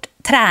har gjort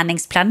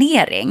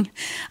träningsplanering.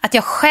 Att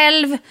jag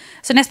själv,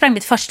 så när jag sprang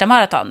mitt första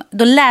maraton,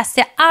 då läste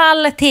jag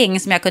allting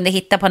som jag kunde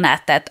hitta på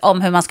nätet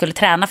om hur man skulle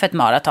träna för ett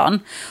maraton.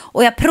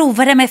 Och jag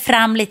provade mig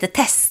fram lite,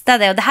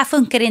 testade, och det här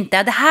funkar inte,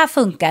 och det här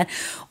funkar.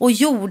 Och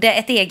gjorde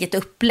ett eget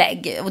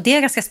upplägg. Och det är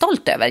jag ganska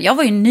stolt över. Jag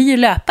var ju ny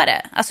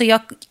löpare. Alltså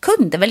jag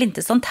kunde väl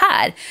inte sånt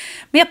här.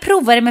 Men jag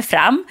provade mig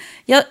fram.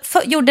 Jag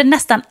gjorde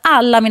nästan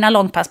alla mina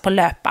långpass på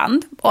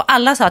löpband. Och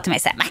alla sa till mig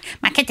så här: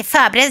 man kan inte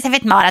förbereda sig för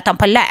ett maraton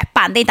på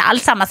löpband. Det är inte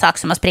alls samma sak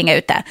som att springa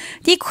ute.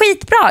 Det gick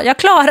skitbra. Jag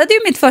klarade ju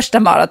mitt första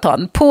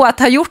maraton på att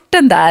ha gjort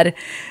den där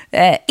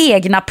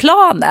egna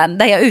planen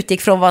där jag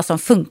utgick från vad som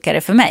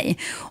funkade för mig.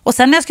 Och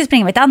sen när jag skulle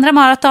springa mitt andra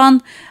maraton,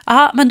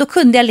 men då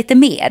kunde jag lite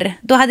mer.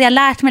 Då hade jag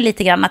lärt mig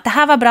lite grann att det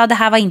här var bra, det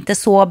här var inte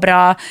så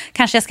bra.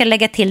 Kanske jag ska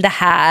lägga till det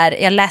här.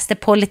 Jag läste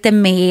på lite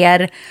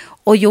mer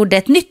och gjorde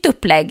ett nytt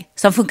upplägg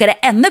som funkade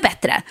ännu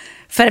bättre.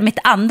 För mitt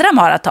andra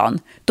maraton,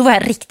 då var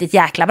jag riktigt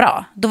jäkla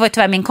bra. Då var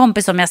tyvärr min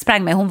kompis som jag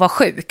sprang med, hon var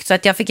sjuk. Så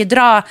att jag fick ju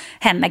dra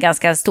henne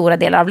ganska stora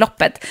delar av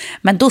loppet.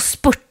 Men då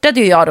spurtade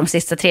ju jag de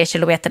sista 3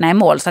 kilometerna i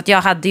mål. Så att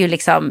jag hade ju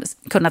liksom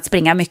kunnat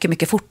springa mycket,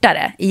 mycket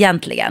fortare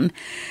egentligen.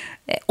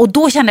 Och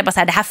då kände jag bara så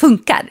här, det här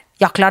funkar.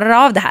 Jag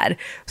klarar av det här.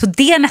 Så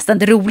det är nästan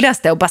det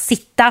roligaste, att bara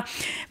sitta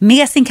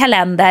med sin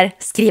kalender,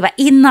 skriva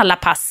in alla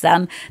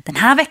passen. Den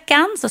här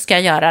veckan så ska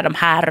jag göra de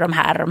här och de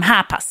här och de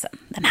här passen.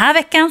 Den här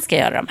veckan ska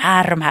jag göra de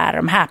här och de här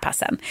och de här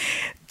passen.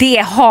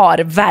 Det har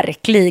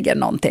verkligen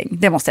någonting,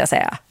 det måste jag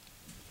säga.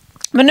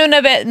 Men nu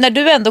när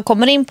du ändå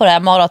kommer in på det här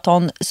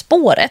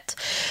maratonspåret,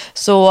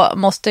 så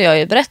måste jag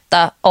ju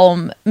berätta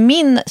om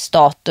min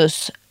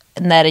status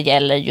när det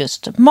gäller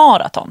just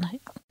maraton.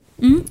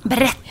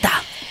 Berätta.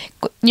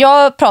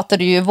 Jag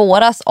pratade ju i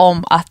våras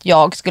om att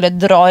jag skulle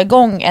dra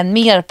igång en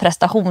mer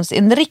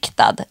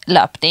prestationsinriktad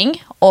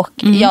löpning. Och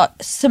jag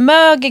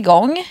smög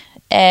igång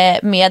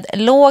med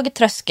låg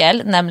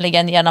tröskel,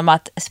 nämligen genom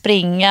att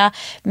springa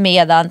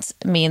medan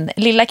min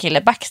lilla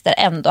kille Baxter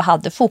ändå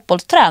hade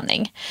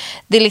fotbollsträning.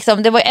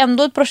 Det var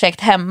ändå ett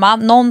projekt hemma.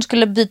 Någon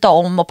skulle byta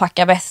om och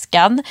packa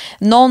väskan.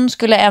 Någon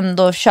skulle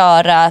ändå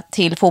köra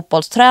till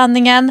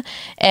fotbollsträningen.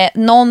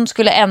 Någon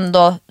skulle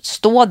ändå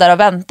stå där och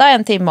vänta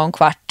 1 timme och en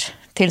kvart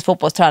tills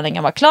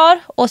fotbollsträningen var klar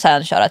och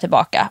sen köra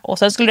tillbaka. Och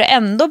sen skulle det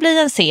ändå bli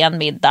en sen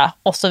middag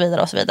och så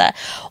vidare och så vidare.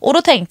 Och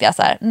då tänkte jag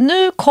så här,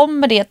 nu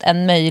kommer det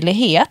en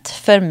möjlighet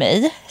för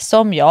mig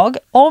som jag,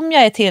 om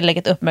jag är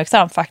tillräckligt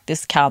uppmärksam,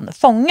 faktiskt kan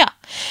fånga.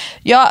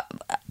 Jag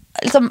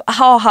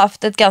har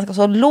haft ett ganska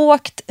så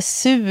lågt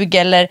sug,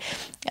 eller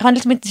jag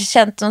har inte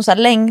känt någon så här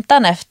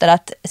längtan efter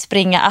att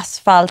springa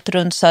asfalt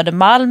runt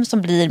Södermalm,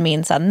 som blir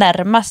min så här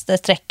närmaste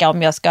sträcka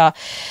om jag ska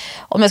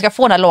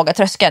få den här låga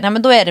tröskeln. Ja,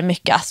 men då är det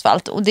mycket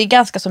asfalt och det är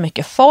ganska så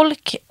mycket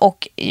folk,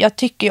 och jag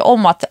tycker ju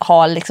om att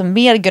ha liksom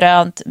mer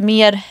grönt,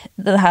 mer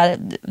den här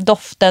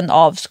doften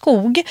av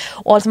skog,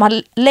 och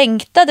man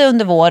längtade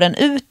under våren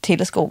ut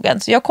till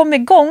skogen. Så jag kom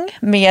igång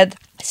med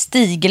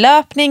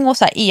stiglöpning och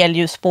så här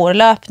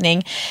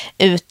elljusspårlöpning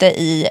ute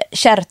i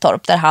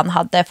Kärrtorp, där han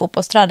hade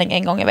fotbollsträning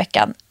en gång i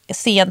veckan,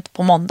 sent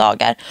på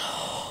måndagar.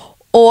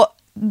 Och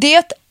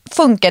det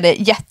funkade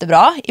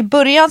jättebra. I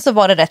början så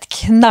var det rätt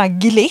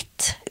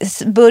knaggligt.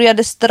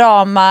 Började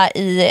strama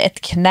i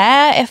ett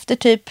knä efter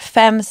typ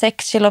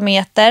 5-6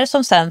 kilometer,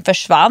 som sen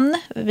försvann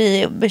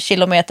vid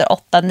kilometer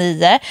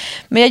 8-9.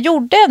 Men jag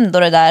gjorde ändå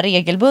det där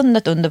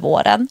regelbundet under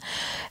våren.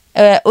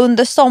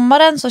 Under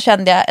sommaren så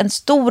kände jag en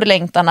stor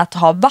längtan att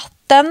ha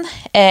vatten.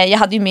 Jag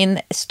hade ju min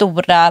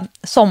stora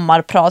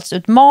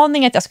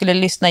sommarpratsutmaning, att jag skulle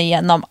lyssna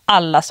igenom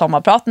alla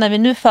sommarprat. När vi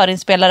nu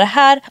förinspelar det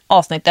här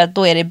avsnittet,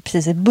 då är det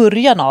precis i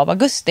början av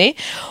augusti.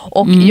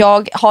 Och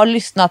jag har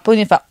lyssnat på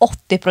ungefär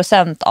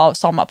 80% av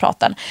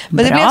sommarpraten.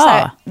 Men det blir så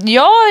här,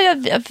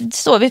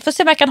 så vi får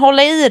se om jag kan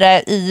hålla i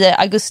det i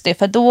augusti.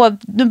 För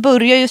nu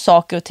börjar ju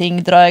saker och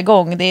ting dra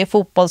igång. Det är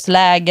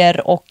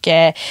fotbollsläger och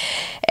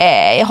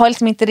jag har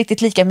liksom inte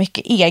riktigt lika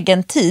mycket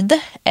egen tid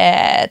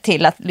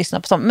till att lyssna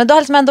på sånt. Men det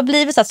har liksom ändå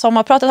blivit så att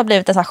sommarpratet har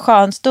blivit en så här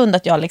skön stund,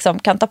 att jag liksom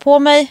kan ta på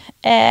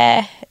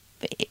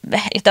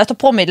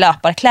mig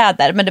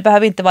löparkläder, men det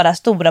behöver inte vara det här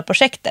stora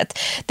projektet.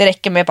 Det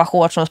räcker med ett par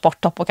shorts och en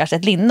sporttopp och kanske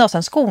ett linne och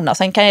sen skorna.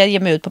 Sen kan jag ge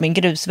mig ut på min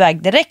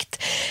grusväg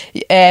direkt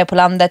på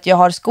landet. Jag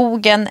har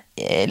skogen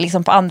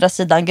liksom på andra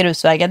sidan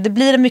grusvägen. Det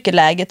blir en mycket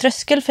lägre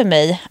tröskel för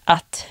mig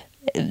att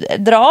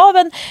dra av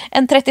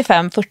en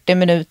 35-40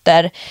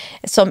 minuter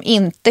som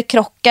inte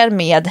krockar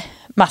med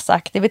massa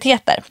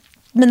aktiviteter.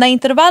 mina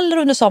intervaller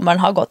under sommaren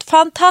har gått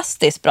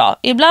fantastiskt bra.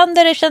 Ibland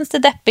känns det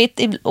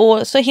deppigt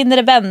och så hinner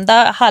det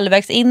vända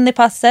halvvägs in i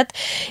passet.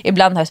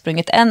 Ibland har jag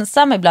sprungit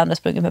ensam, ibland har jag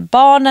sprungit med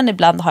barnen,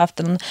 ibland har jag haft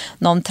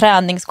någon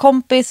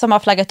träningskompis som har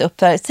flaggat upp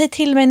för säg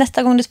till mig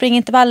nästa gång du springer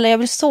intervaller, jag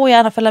vill så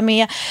gärna följa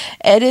med.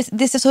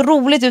 Det ser så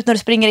roligt ut när du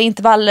springer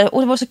intervaller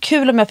och det var så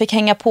kul om jag fick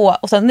hänga på.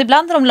 Och sen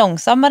ibland är de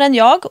långsammare än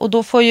jag och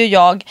då får ju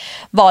jag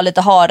vara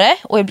lite hare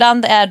och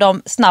ibland är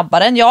de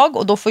snabbare än jag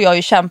och då får jag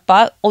ju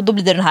kämpa och då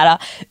blir det den här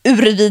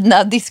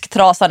urvidna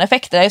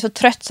disktrasan-effekten. Jag är så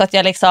trött så att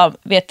jag liksom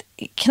vet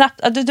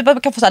knappt att du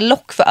kan få så här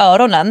lock för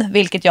öronen,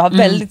 vilket jag har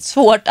väldigt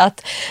svårt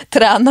att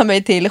träna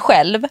mig till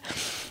själv.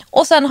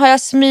 Och sen har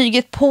jag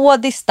smygit på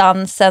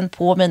distansen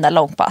på mina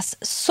långpass.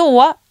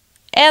 Så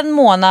en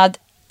månad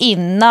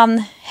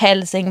innan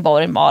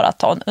Helsingborg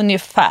maraton,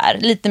 ungefär,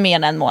 lite mer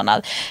än en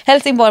månad.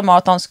 Helsingborg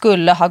maraton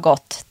skulle ha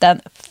gått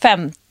den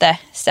 5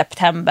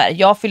 september.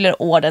 Jag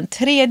fyller år den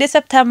 3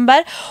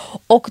 september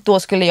och då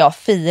skulle jag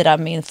fira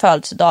min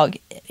födelsedag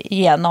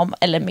genom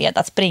eller med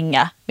att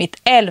springa mitt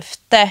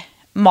 11:e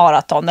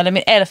maraton eller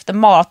min 11:e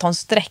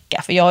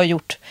maratonsträcka, för jag har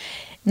gjort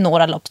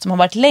några lopp som har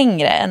varit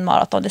längre än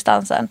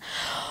maratondistansen.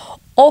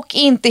 Och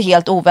inte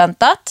helt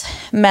oväntat,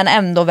 men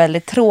ändå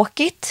väldigt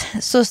tråkigt,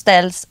 så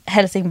ställs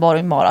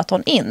Helsingborg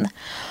maraton in.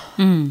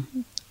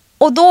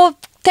 Och då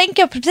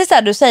tänker jag precis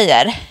här du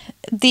säger,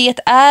 det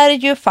är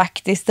ju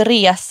faktiskt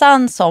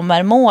resan som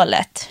är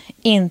målet,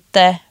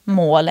 inte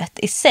målet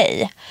i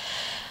sig.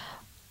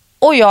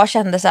 Och jag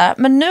kände så här,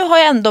 men nu har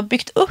jag ändå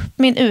byggt upp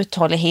min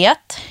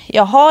uthållighet.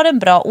 Jag har en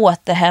bra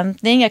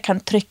återhämtning, jag kan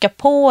trycka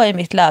på i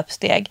mitt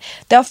löpsteg.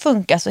 Det har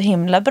funkat så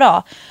himla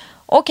bra.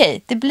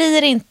 Okej, det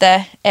blir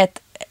inte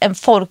en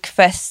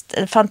folkfest,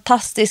 en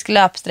fantastisk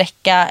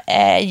löpsträcka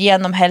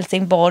genom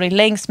Helsingborg,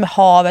 längs med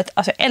havet.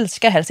 Alltså jag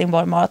älskar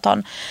Helsingborg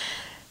maraton.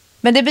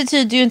 Men det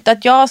betyder ju inte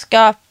att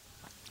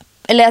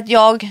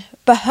jag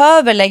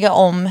behöver lägga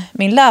om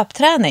min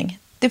löpträning.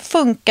 Det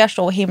funkar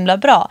så himla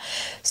bra.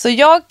 Så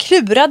jag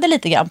klurade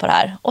lite grann på det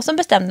här. Och sen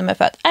bestämde mig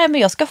för att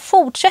men jag ska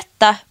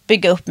fortsätta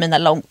bygga upp mina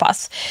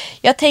långpass.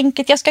 Jag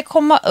tänker att jag ska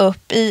komma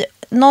upp i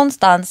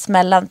någonstans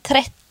mellan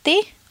 30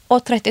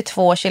 och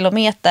 32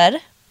 kilometer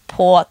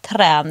på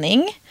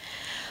träning.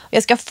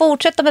 Jag ska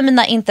fortsätta med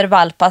mina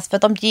intervallpass för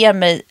att de ger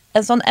mig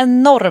en sån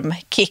enorm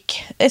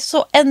kick. Det är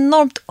så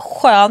enormt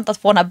skönt att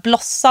få den här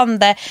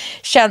blossande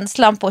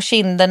känslan på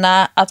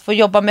kinderna, att få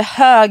jobba med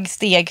hög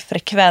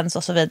stegfrekvens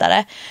och så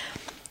vidare.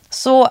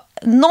 Så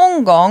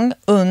någon gång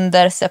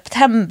under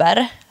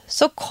september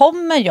så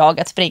kommer jag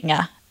att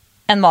springa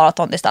en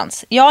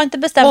maratondistans. Jag har inte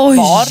bestämt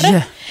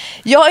var.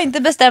 Jag har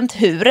inte bestämt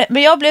hur.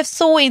 Men jag blev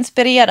så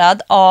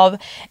inspirerad av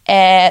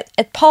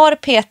ett par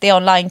PT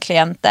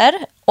online-klienter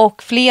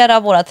och flera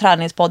av våra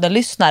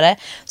träningspodden-lyssnare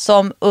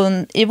som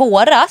i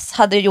våras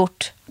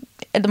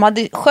de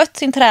hade skött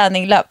sin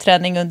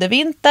löpträning under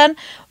vintern,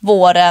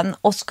 våren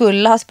och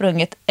skulle ha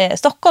sprungit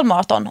Stockholm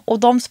maraton. Och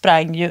de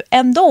sprang ju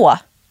ändå.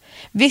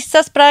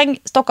 Vissa sprang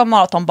Stockholm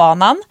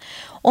maratonbanan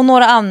och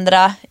några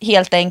andra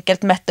helt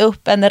enkelt mätte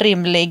upp en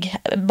rimlig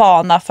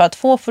bana för att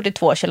få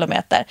 42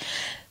 kilometer.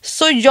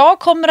 Så jag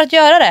kommer att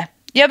göra det.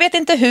 Jag vet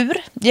inte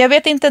hur, jag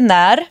vet inte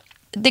när.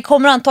 Det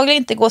kommer antagligen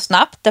inte gå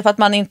snabbt därför att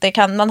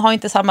man har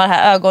inte samma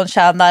här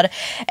ögontjänar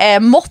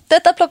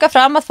måttet att plocka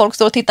fram, att folk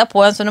står och tittar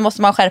på en, så nu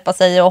måste man skärpa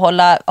sig och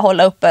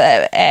hålla upp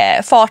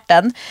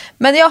farten.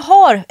 Men jag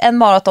har en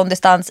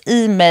maratondistans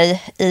i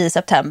mig i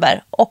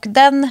september och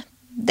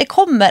det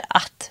kommer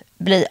att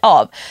bli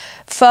av.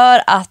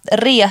 För att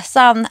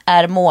resan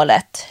är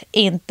målet,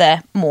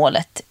 inte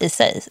målet i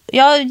sig.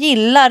 Jag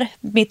gillar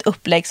mitt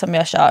upplägg som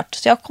jag har kört,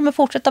 så jag kommer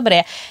fortsätta med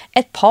det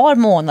ett par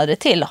månader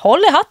till. Håll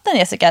i hatten,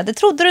 Jessica. Det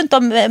trodde du inte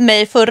om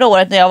mig förra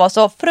året när jag var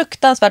så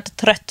fruktansvärt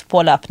trött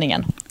på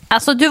löpningen.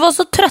 Alltså du var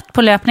så trött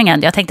på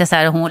löpningen. Jag tänkte så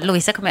här,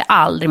 Lovisa kommer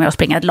aldrig mer att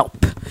springa ett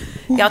lopp.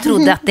 Jag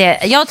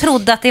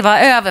trodde att det var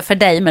över för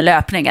dig med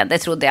löpningen. Det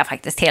trodde jag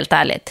faktiskt, helt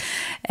ärligt.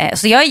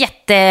 Så jag är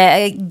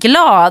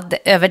jätteglad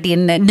över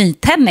din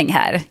nytändning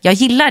här. Jag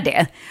gillar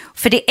det.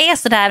 För det är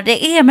så där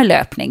det är med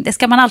löpning. Det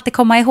ska man alltid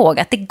komma ihåg.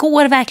 Att det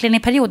går verkligen i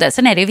perioder.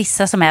 Sen är det ju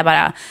vissa som är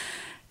bara...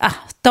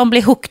 de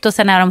blir hooked och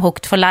sen är de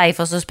hooked for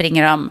life och så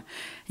springer de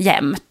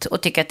jämt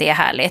och tycker att det är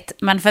härligt.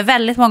 Men för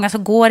väldigt många så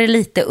går det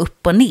lite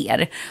upp och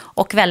ner.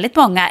 Och väldigt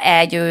många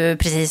är ju,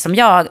 precis som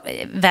jag,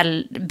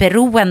 väl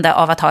beroende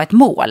av att ha ett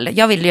mål.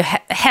 Jag vill ju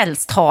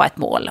helst ha ett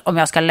mål om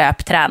jag ska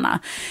löpträna.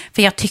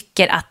 För jag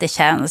tycker att det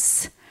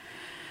känns...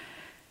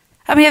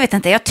 men jag vet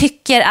inte, jag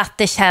tycker att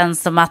det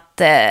känns som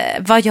att...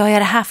 vad gör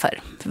jag det här för?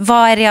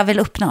 Vad är det jag vill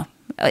uppnå?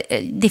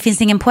 Det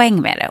finns ingen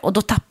poäng med det. Och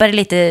då tappar det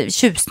lite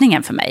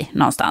tjusningen för mig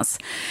någonstans.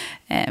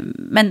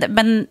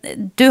 Men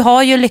du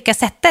har ju lyckats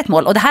sätta ett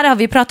mål. Och det här har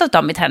vi pratat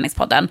om i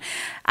träningspodden.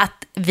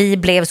 Att vi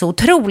blev så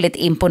otroligt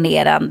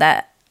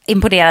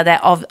imponerade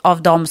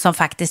av de som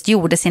faktiskt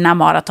gjorde sina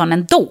maraton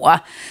ändå.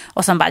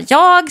 Och som bara,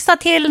 jag sa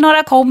till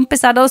några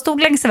kompisar och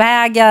stod längs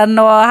vägen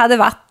och hade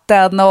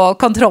vatten och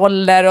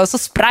kontroller. Och så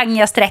sprang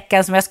jag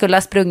sträckan som jag skulle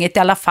ha sprungit i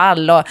alla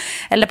fall.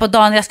 Eller på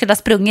dagen jag skulle ha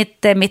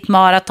sprungit mitt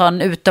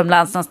maraton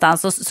utomlands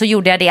någonstans. Och så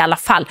gjorde jag det i alla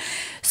fall.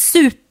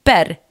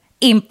 Super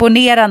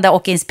imponerande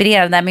och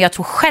inspirerande, men jag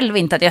tror själv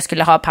inte att jag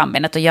skulle ha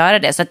pannbenet att göra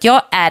det. Så att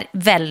jag är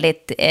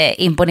väldigt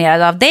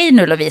imponerad av dig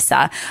nu,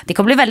 Lovisa. Det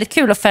kommer bli väldigt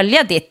kul att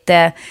följa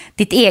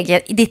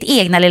ditt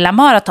egna lilla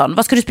maraton.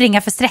 Vad ska du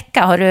springa för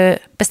sträcka? Har du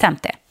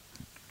bestämt det?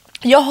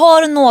 Jag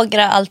har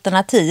några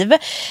alternativ.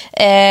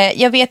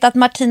 Jag vet att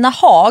Martina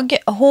Haag,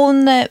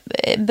 hon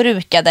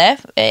brukade,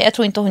 jag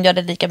tror inte hon gör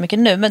det lika mycket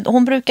nu, men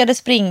hon brukade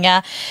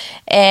springa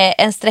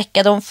en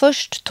sträcka där hon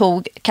först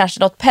tog kanske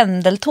något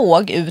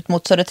pendeltåg ut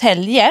mot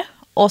Södertälje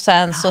och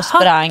sen så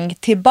sprang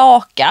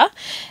tillbaka.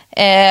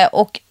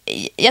 Och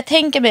jag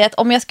tänker mig att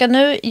om jag ska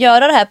nu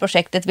göra det här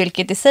projektet,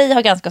 vilket i sig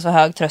har ganska så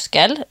hög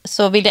tröskel,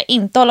 så vill jag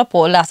inte hålla på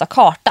och läsa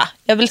karta.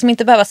 Jag vill liksom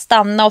inte behöva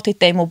stanna och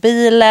titta i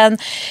mobilen.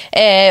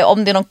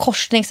 Om det är någon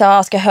korsning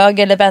så ska jag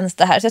höger eller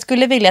vänster här. Så jag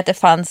skulle vilja att det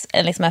fanns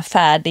en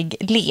färdig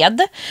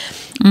led.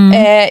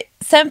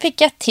 Sen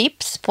fick jag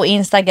tips på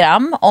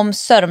Instagram om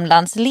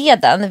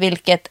Sörmlandsleden,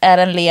 vilket är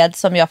en led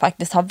som jag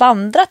faktiskt har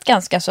vandrat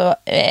ganska så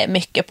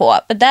mycket på.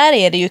 Där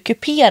är det ju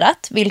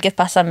kuperat, vilket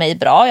passar mig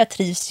bra. Jag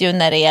trivs ju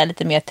när det är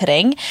lite mer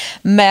terräng.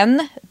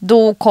 Men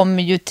då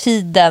kommer ju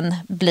tiden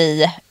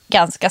bli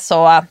ganska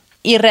så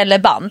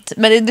irrelevant.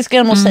 Men det ska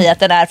jag nog säga att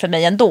den är för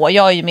mig ändå.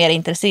 Jag är ju mer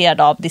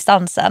intresserad av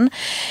distansen.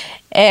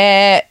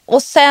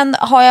 Och sen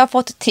har jag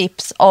fått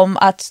tips om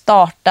att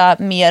starta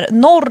mer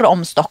norr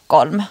om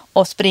Stockholm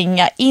och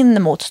springa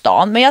in mot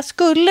stan. Men jag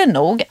skulle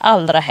nog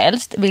allra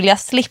helst vilja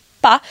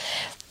slippa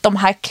de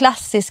här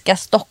klassiska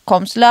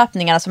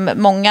Stockholmslöpningarna som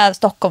många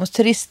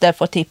Stockholmsturister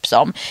får tips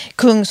om.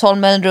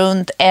 Kungsholmen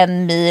runt 1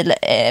 mil,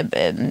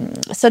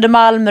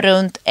 Södermalm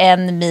runt 1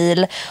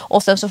 mil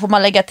och sen så får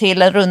man lägga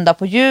till en runda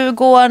på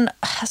Djurgården.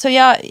 Så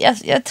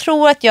jag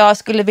tror att jag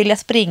skulle vilja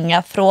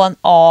springa från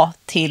A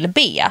till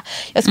B.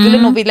 Jag skulle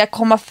nog vilja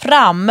komma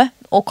fram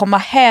och komma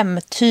hem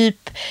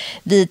typ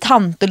vid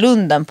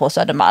Tantelunden på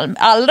Södermalm.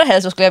 Allra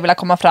helst så skulle jag vilja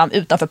komma fram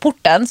utanför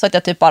porten så att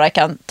jag typ bara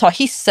kan ta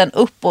hissen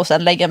upp och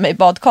sen lägga mig i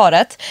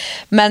badkaret.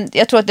 Men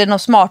jag tror att det är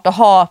nog smart att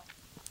ha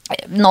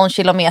någon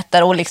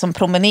kilometer och liksom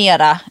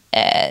promenera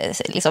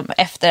liksom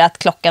efter att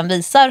klockan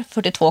visar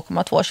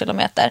 42,2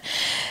 kilometer.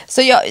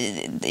 Så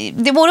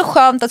det vore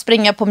skönt att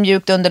springa på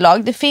mjukt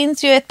underlag. Det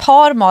finns ju ett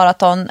par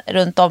maraton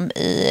runt om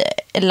i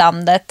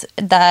landet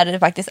där det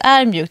faktiskt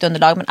är mjukt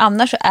underlag, men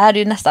annars så är det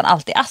ju nästan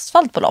alltid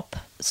asfalt på lopp.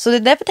 Så det är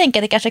därför tänker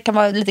jag att det kanske kan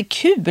vara lite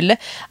kul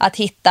att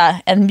hitta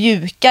en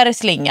mjukare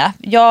slinga.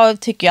 Jag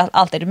tycker ju att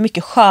alltid är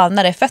mycket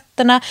skönare i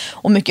fötterna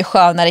och mycket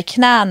skönare i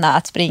knäna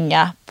att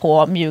springa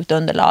på mjukt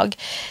underlag.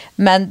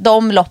 Men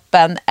de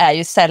loppen är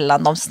ju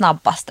sällan de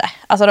snabbaste.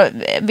 Alltså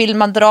vill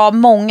man dra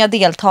många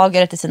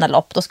deltagare till sina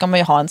lopp, då ska man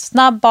ju ha en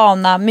snabb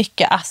bana,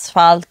 mycket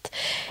asfalt.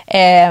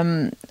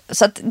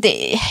 Så att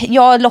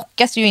jag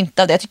lockas ju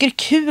inte av det. Jag tycker det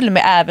är kul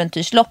med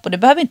äventyrslopp och det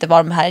behöver inte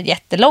vara de här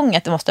jättelånga,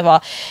 att det måste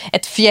vara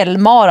ett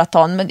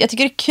fjällmaraton. Men jag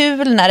tycker det är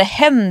kul när det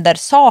händer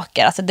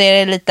saker. Alltså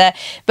det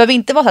behöver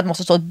inte vara så att det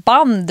måste stå ett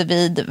band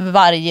vid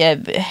varje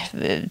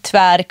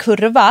tvär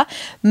kurva.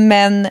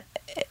 Men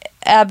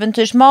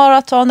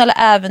äventyrsmaraton eller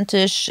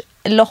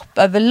äventyrslopp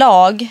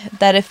överlag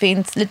där det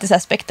finns lite så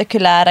här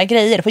spektakulära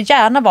grejer. Det får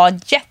gärna vara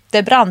en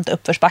jättebrant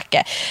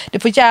uppförsbacke. Det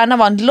får gärna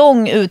vara en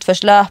lång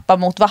utförslöpa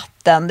mot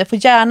vatten. Det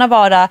får gärna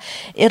vara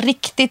en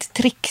riktigt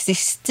trixig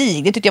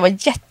stig. Det tyckte jag var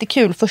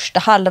jättekul första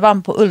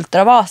halvan på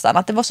Ultravasan.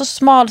 Att det var så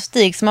smal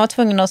stig som man var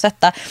tvungen att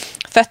sätta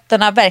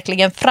fötterna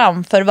verkligen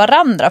framför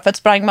varandra. För att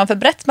sprang man för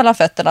brett mellan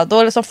fötterna,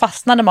 då liksom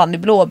fastnade man i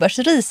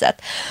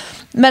blåbärsriset.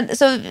 Men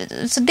så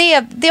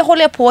det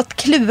håller jag på att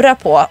klura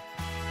på.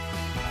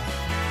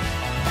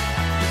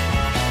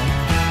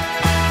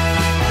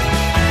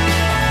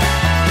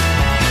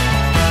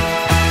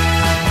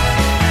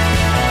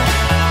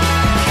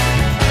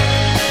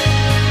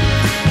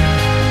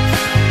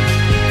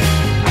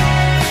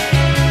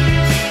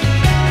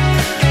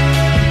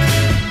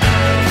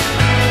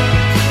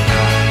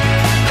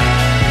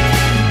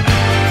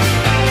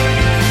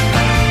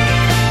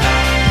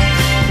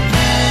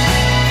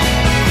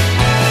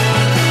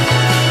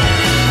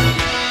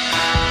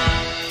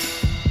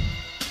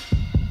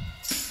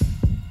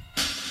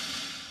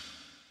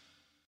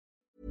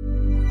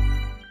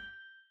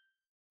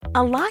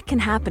 A lot can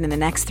happen in the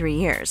next 3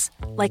 years.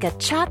 Like a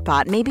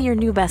chatbot may be your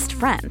new best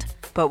friend.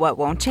 But what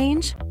won't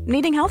change?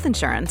 Needing health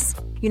insurance.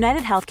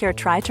 United Healthcare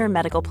Tri-Term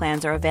Medical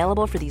Plans are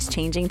available for these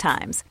changing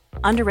times.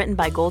 Underwritten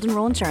by Golden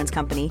Rule Insurance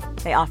Company,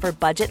 they offer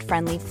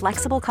budget-friendly,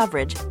 flexible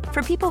coverage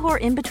for people who are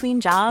in between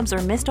jobs or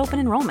missed open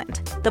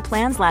enrollment. The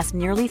plans last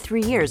nearly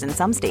 3 years in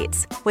some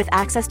states, with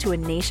access to a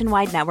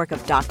nationwide network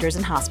of doctors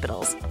and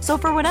hospitals. So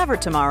for whatever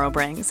tomorrow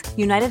brings,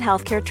 United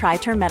Healthcare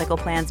Tri-Term Medical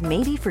Plans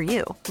may be for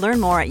you. Learn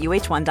more at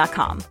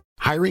uh1.com.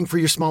 Hiring for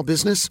your small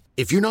business?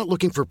 If you're not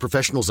looking for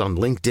professionals on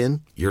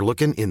LinkedIn, you're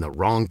looking in the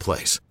wrong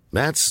place.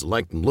 That's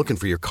like looking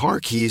for your car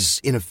keys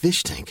in a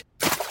fish tank.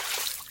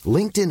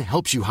 LinkedIn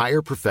helps you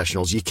hire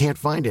professionals you can't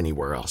find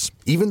anywhere else,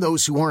 even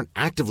those who aren't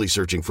actively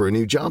searching for a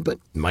new job but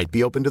might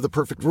be open to the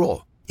perfect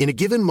role. In a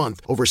given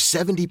month, over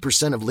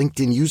 70% of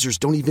LinkedIn users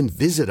don't even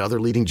visit other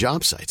leading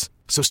job sites.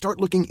 So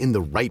start looking in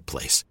the right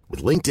place.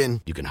 With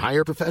LinkedIn, you can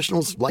hire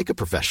professionals like a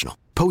professional.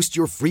 Post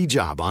your free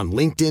job on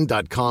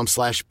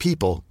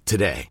linkedin.com/people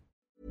today.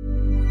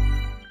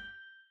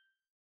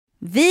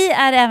 Vi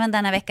är även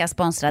denna vecka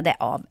sponsrade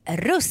av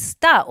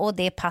Rusta och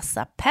det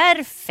passar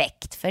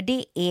perfekt för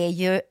det är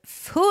ju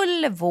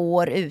full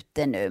vår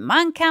ute nu.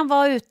 Man kan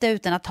vara ute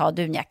utan att ha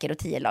dunjackor och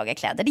 10 lager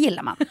kläder, det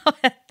gillar man.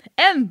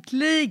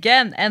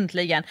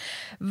 Äntligen.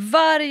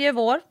 Varje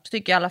vår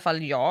tycker i alla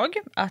fall jag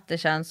att det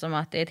känns som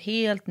att det är ett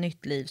helt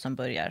nytt liv som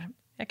börjar.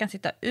 Jag kan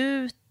sitta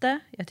ute,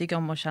 jag tycker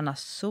om att känna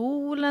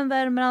solen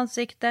värmer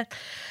ansiktet.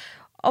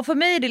 Och för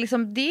mig är det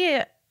liksom, det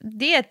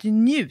är ett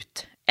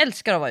njut.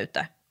 Älskar att vara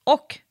ute.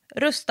 Och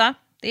Rusta,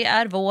 det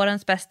är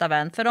vårens bästa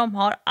vän för de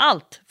har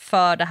allt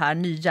för det här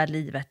nya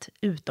livet,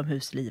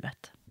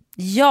 utomhuslivet.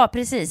 Ja,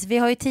 precis. Vi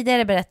har ju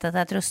tidigare berättat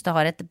att Rusta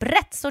har ett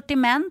brett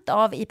sortiment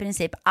av i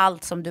princip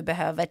allt som du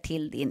behöver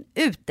till din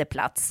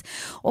uteplats.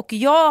 Och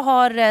jag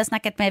har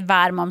snackat mig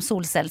varm om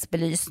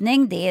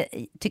solcellsbelysning. Det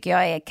tycker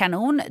jag är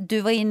kanon.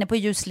 Du var inne på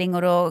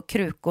ljusslingor och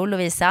krukor,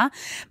 Lovisa.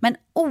 Men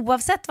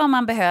oavsett vad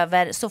man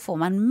behöver så får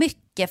man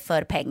mycket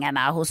för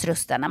pengarna hos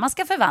Rusta när man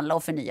ska förvandla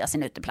och förnya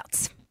sin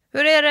uteplats.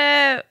 Hur är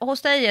det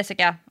hos dig,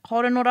 Jessica?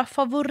 Har du några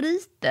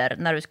favoriter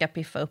när du ska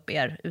piffa upp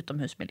er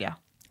utomhusmiljö?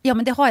 Ja,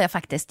 men det har jag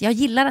faktiskt. Jag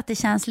gillar att det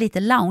känns lite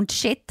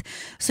lounge-shit.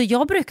 Så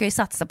jag brukar ju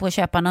satsa på att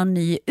köpa någon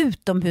ny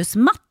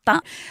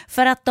utomhusmatta.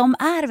 För att de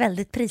är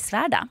väldigt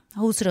prisvärda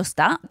hos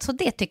Rusta. Så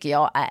det tycker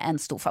jag är en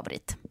stor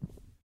favorit.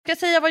 Jag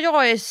ska säga vad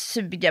jag är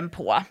sugen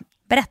på.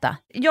 Berätta.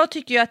 Jag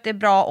tycker ju att det är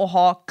bra att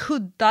ha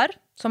kuddar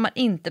som man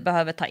inte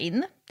behöver ta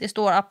in. Det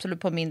står absolut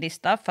på min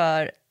lista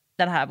för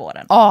den här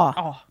våren.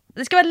 Ja.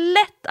 Det ska vara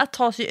lätt att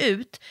ta sig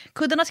ut.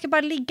 Kuddarna ska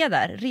bara ligga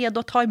där, redo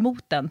att ta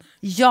emot den.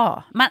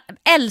 Ja, man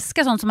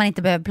älskar sånt som man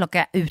inte behöver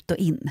plocka ut och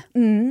in.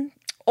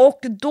 Och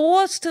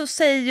då så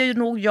säger ju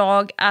nog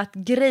jag att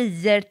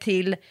grejer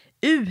till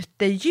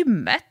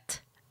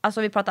utegymmet,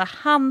 alltså vi pratar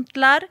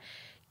hantlar,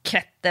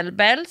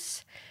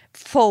 kettlebells,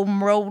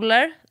 foam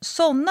roller,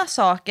 sådana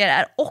saker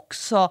är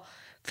också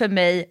för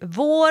mig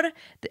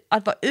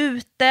att vara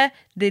ute,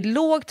 det är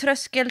låg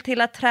tröskel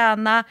till att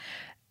träna.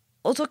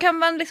 Och så kan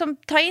man liksom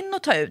ta in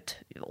och ta ut.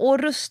 Och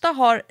Rusta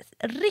har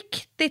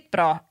riktigt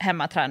bra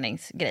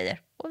hemmaträningsgrejer.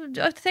 Och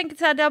jag tänker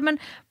så här, ja, men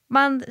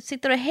man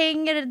sitter och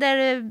hänger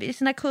där i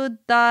sina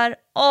kuddar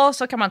och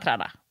så kan man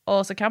träna.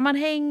 Och så kan man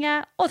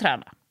hänga och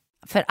träna.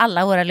 För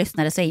alla våra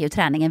lyssnare så är ju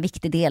träning en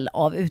viktig del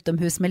av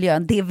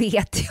utomhusmiljön, det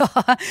vet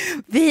jag.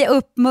 Vi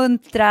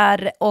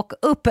uppmuntrar och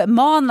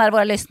uppmanar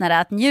våra lyssnare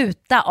att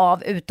njuta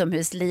av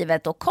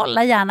utomhuslivet och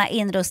kolla gärna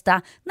in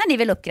Rusta när ni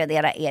vill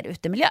uppgradera er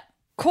utemiljö.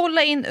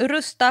 Kolla in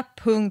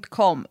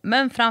rusta.com,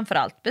 men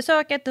framförallt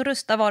besök ett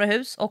Rusta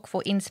varuhus och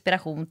få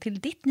inspiration till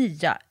ditt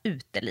nya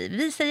uteliv.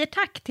 Vi säger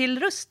tack till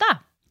Rusta.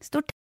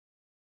 Stort.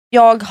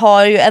 Jag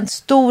har ju en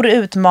stor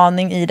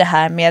utmaning i det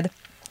här med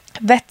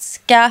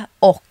vätska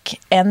och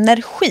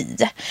energi.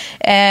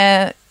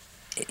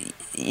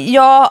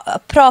 Jag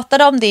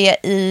pratade om det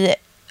i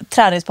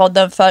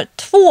träningspodden för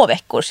 2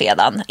 veckor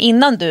sedan,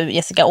 innan du,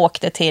 Jessica,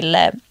 åkte till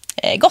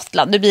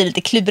Gotland. Nu blir det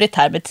lite klurigt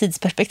här med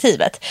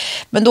tidsperspektivet.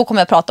 Men då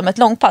kommer jag prata om ett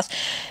långpass.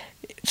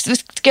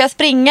 Ska jag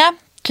springa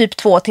typ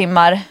 2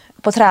 timmar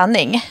på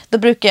träning, då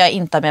brukar jag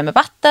inte ha med mig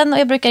vatten och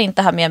jag brukar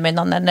inte ha med mig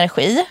någon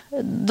energi.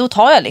 Då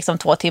tar jag liksom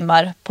 2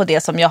 timmar på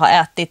det som jag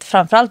har ätit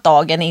framförallt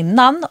dagen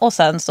innan och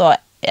sen så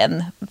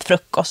en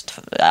frukost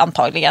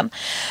antagligen.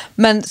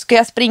 Men ska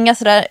jag springa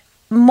sådär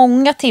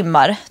många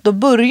timmar, då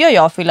börjar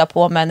jag fylla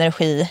på med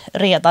energi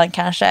redan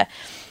kanske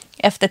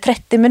efter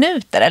 30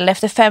 minuter eller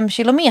efter 5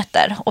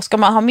 kilometer. Och ska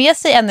man ha med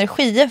sig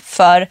energi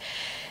för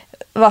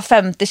var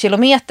 50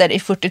 kilometer i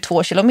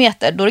 42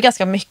 kilometer, då är det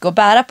ganska mycket att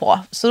bära på.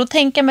 Så då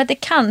tänker jag mig att det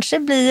kanske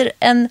blir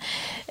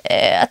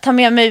att ta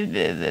med mig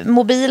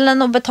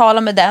mobilen och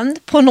betala med den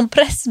på någon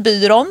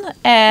pressbyrån.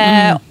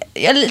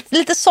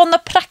 Lite sådana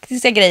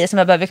praktiska grejer som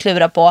jag behöver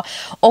klura på.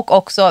 Och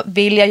också,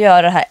 vill jag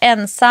göra det här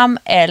ensam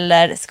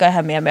eller ska jag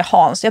ha med mig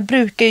Hans? Jag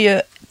brukar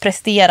ju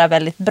prestera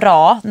väldigt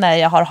bra när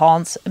jag har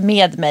Hans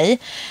med mig.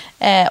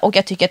 Och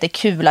jag tycker att det är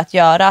kul att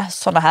göra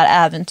sådana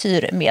här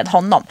äventyr med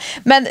honom.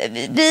 Men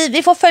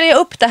vi får följa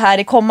upp det här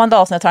i kommande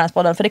avsnitt av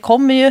Träningspodden, för det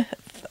kommer ju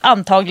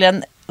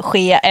antagligen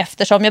ske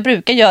eftersom jag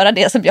brukar göra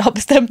det som jag har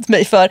bestämt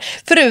mig för,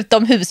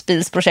 förutom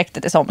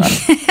husbilsprojektet i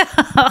somras.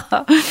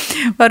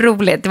 Vad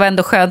roligt. Det var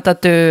ändå skönt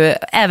att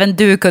även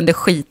du kunde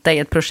skita i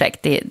ett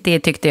projekt. Det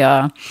tyckte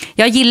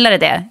jag gillade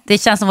det. Det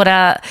känns som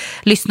våra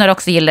lyssnare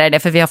också gillar det,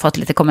 för vi har fått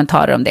lite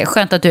kommentarer om det.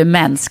 Skönt att du är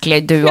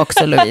mänsklig, du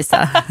också,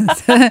 Lovisa.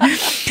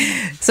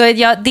 Så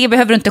det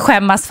behöver du inte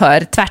skämmas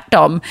för,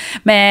 tvärtom.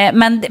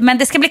 Men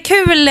det ska bli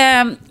kul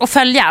att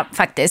följa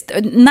faktiskt.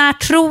 När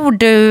tror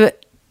du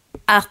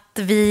att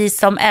vi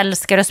som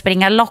älskar att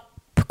springa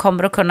lopp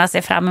kommer att kunna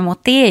se fram emot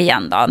det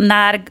igen då?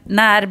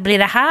 När blir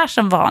det här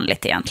som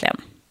vanligt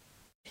egentligen?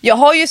 Jag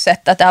har ju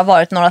sett att det har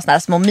varit några sådana här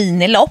små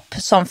minilopp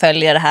som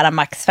följer det här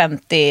max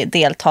 50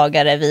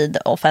 deltagare vid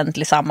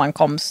offentlig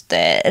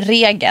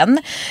sammankomst-regeln.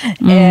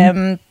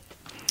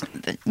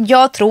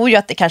 Jag tror ju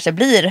att det kanske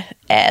blir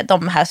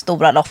de här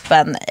stora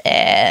loppen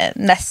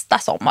nästa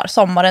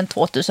sommaren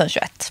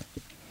 2021.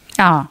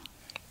 Ja.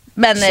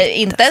 Men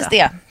inte ens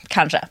det,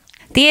 kanske.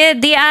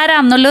 Det är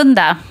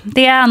annorlunda.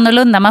 Det är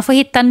annorlunda. Man får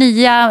hitta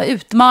nya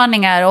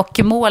utmaningar och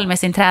mål med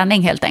sin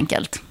träning helt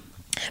enkelt.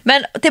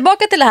 Men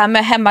tillbaka till det här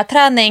med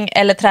hemmaträning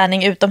eller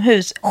träning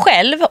utomhus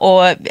själv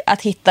och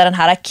att hitta den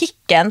här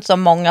kicken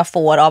som många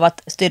får av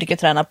att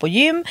styrketräna på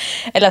gym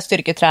eller att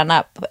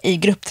styrketräna i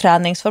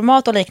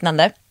gruppträningsformat och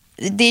liknande.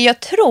 Det jag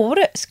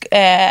tror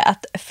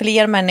att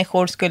fler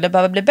människor skulle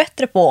behöva bli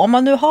bättre på, om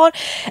man nu har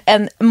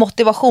en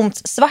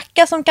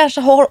motivationssvacka som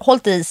kanske har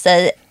hållit i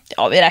sig,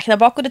 ja, vi räknar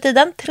bakåt i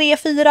tiden, 3,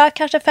 4,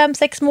 kanske 5,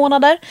 6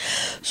 månader,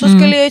 så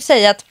skulle jag ju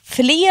säga att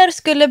fler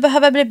skulle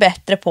behöva bli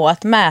bättre på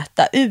att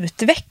mäta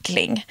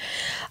utveckling.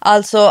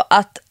 Alltså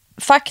att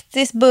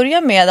faktiskt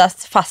börja med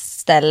att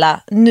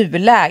fastställa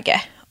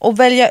nuläge och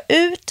välja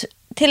ut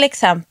till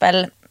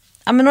exempel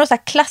några så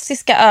här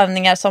klassiska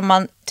övningar som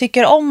man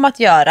tycker om att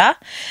göra.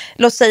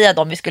 Låt säga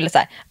då om vi skulle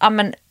säga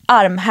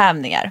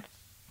armhävningar.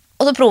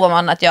 Och så provar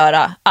man att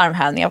göra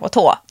armhävningar på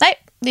tå. Nej,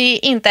 det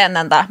är inte en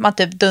enda. Man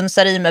typ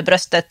dunsar i med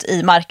bröstet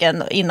i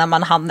marken innan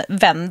man hann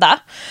vända.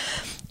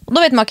 Och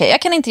då vet man, okej,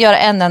 jag kan inte göra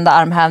en enda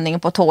armhävning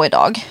på tå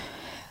idag.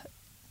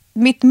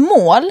 Mitt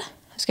mål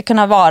ska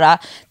kunna vara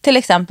till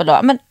exempel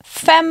då,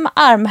 5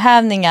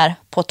 armhävningar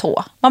på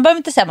tå. Man behöver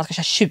inte säga att man ska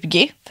köra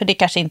 20, för det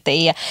kanske inte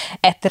är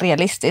ett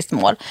realistiskt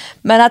mål.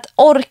 Men att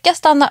orka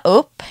stanna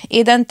upp,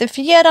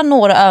 identifiera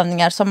några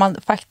övningar som man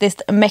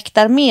faktiskt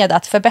mäktar med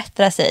att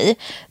förbättra sig i.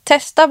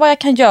 Testa vad jag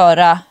kan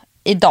göra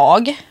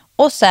idag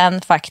och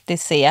sen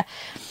faktiskt se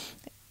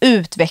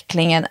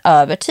utvecklingen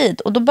över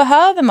tid. Och då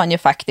behöver man ju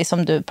faktiskt,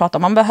 som du pratar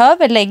om, man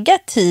behöver lägga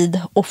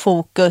tid och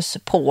fokus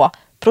på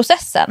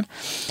processen.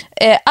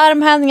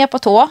 Armhävningar på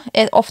tå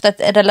är ofta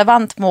ett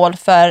relevant mål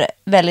för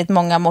väldigt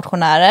många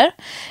motionärer.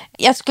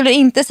 Jag skulle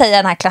inte säga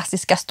den här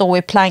klassiska stå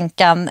i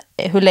plankan,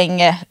 hur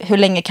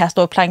länge kan jag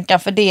stå i plankan,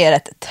 för det är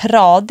rätt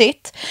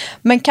tradigt.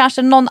 Men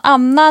kanske någon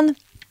annan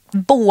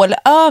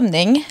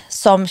bålövning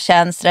som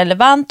känns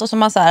relevant och som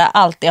man så här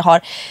alltid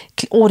har,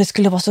 det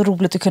skulle vara så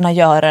roligt att kunna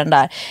göra den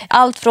där.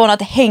 Allt från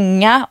att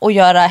hänga och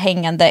göra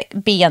hängande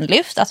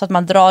benlyft, alltså att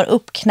man drar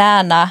upp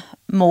knäna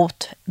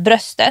mot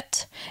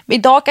bröstet.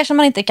 Idag kanske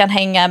man inte kan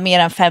hänga mer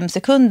än 5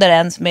 sekunder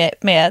ens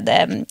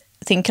med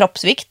sin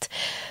kroppsvikt.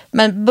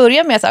 Men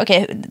börja med att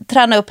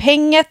träna upp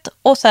hänget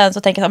och sen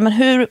så tänker jag, men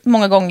hur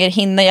många gånger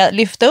hinner jag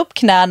lyfta upp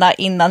knäna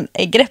innan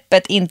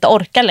greppet inte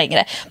orkar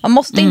längre? Man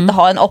måste inte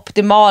ha en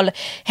optimal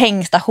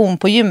hängstation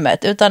på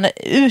gymmet, utan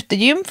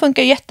utegym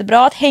funkar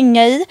jättebra att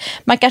hänga i.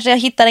 Man kanske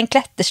hittar en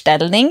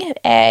klätterställning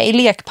i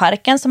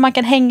lekparken som man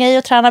kan hänga i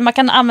och träna. Man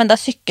kan använda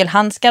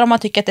cykelhandskar om man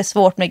tycker att det är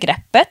svårt med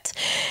greppet.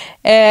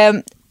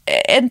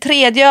 En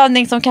tredje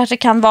övning som kanske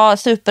kan vara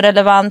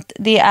superrelevant,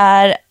 det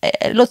är,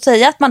 låt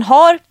säga att man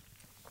har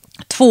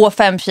 2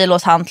 5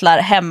 kilos hantlar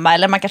hemma,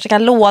 eller man kanske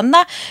kan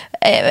låna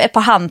ett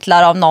par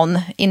hantlar av någon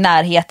i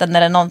närheten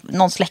eller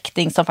någon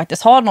släkting som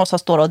faktiskt har någon som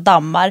står och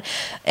dammar.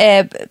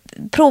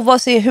 Prova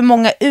att se hur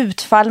många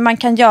utfall man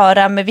kan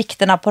göra med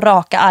vikterna på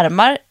raka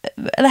armar.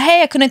 Nej,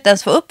 jag kunde inte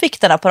ens få upp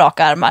vikterna på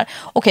raka armar.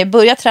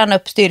 Börja träna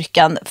upp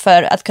styrkan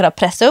för att kunna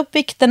pressa upp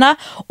vikterna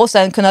och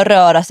sen kunna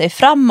röra sig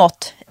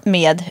framåt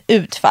med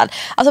utfall.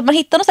 Alltså man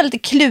hittar några lite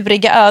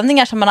kluriga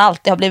övningar som man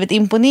alltid har blivit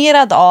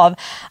imponerad av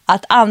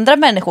att andra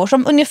människor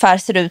som ungefär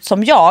ser ut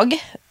som jag,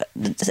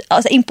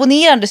 alltså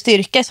imponerande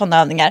styrka i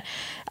sådana övningar,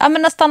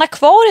 att stanna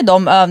kvar i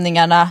de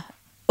övningarna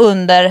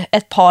under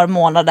ett par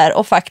månader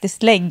och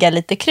faktiskt lägga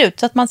lite krut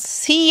så att man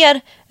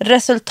ser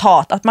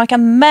resultat, att man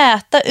kan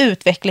mäta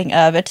utveckling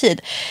över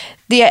tid.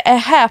 Det är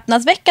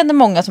häpnadsväckande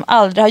många som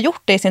aldrig har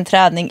gjort det i sin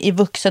träning i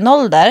vuxen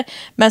ålder,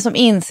 men som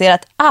inser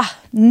att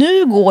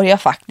nu går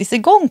jag faktiskt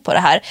igång på det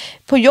här.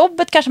 På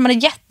jobbet kanske man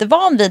är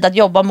jättevan vid att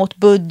jobba mot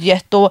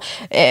budget och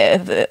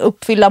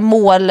uppfylla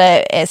mål,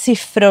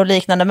 siffror och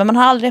liknande, men man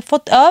har aldrig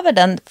fått över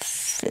den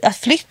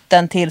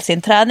flytten till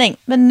sin träning.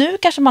 Men nu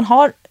kanske man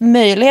har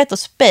möjlighet och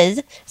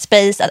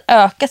space att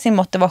öka sin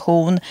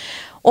motivation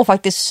och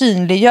faktiskt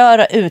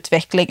synliggöra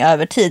utveckling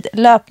över tid.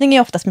 Löpning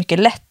är oftast mycket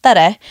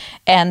lättare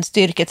än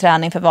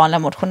styrketräning för vanliga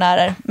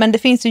motionärer. Men det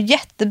finns ju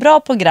jättebra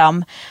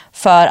program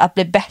för att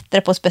bli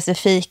bättre på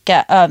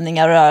specifika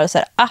övningar och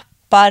rörelser.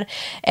 Appar,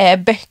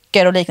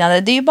 böcker och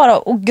liknande. Det är ju bara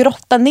att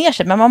grotta ner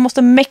sig. Men man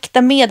måste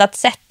mäkta med att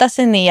sätta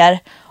sig ner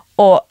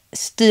och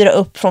styra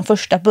upp från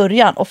första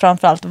början. Och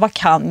framförallt, vad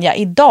kan jag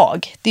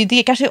idag?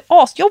 Det kanske är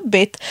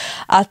asjobbigt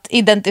att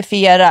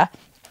identifiera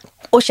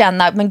och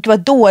känna, men gud vad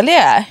dålig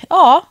jag är.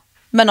 Ja,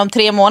 men om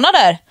 3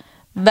 månader,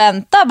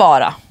 vänta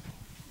bara.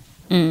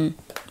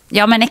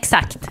 Ja, men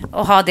exakt.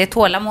 Och ha det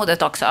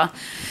tålamodet också.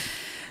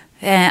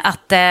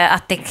 Att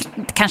det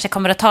kanske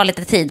kommer att ta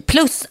lite tid.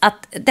 Plus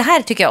att det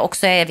här tycker jag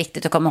också är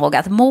viktigt att komma ihåg.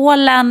 Att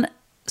målen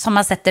som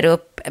man sätter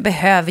upp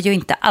behöver ju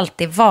inte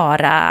alltid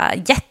vara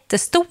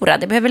jättestora.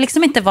 Det behöver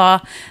liksom inte vara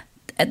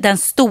den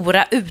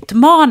stora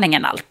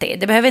utmaningen alltid.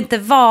 Det behöver inte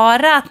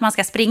vara att man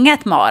ska springa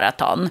ett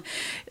maraton.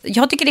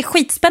 Jag tycker det är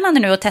skitspännande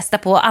nu att testa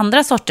på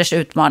andra sorters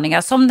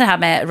utmaningar, som det här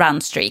med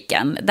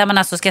runstreaken, där man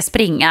alltså ska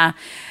springa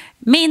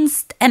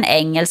minst en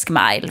engelsk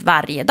mile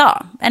varje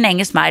dag. En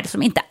engelsk mile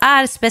som inte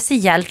är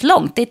speciellt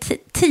långt. Det är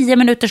 10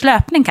 minuters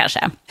löpning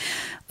kanske.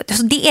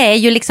 Så det är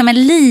ju liksom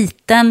en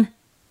liten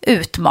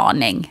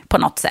utmaning på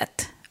något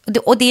sätt.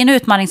 Och det är en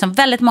utmaning som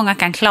väldigt många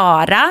kan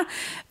klara.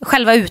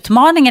 Själva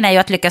utmaningen är ju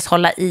att lyckas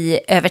hålla i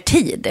över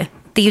tid.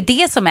 Det är ju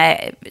det som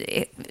är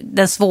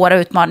den svåra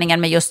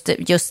utmaningen med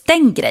just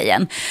den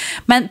grejen.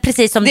 Men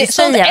precis som du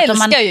säger... Det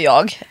älskar ju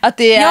jag. Att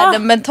det är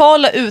den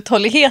mentala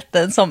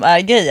uthålligheten som är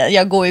grejen.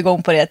 Jag går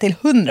igång på det till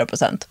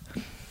 100%.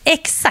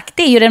 Exakt,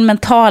 det är ju den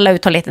mentala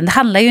uthålligheten. Det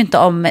handlar ju inte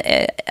om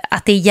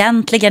att det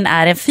egentligen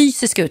är en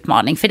fysisk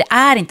utmaning, för det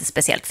är inte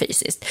speciellt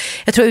fysiskt.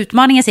 Jag tror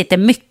utmaningen sitter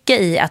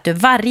mycket i att du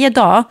varje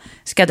dag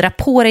ska dra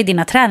på dig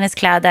dina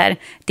träningskläder,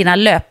 dina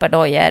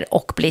löpardojor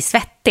och bli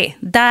svettig.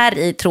 Där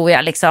i tror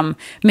jag liksom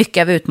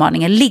mycket av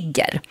utmaningen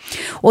ligger.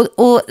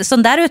 Och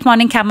sån där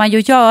utmaning kan man ju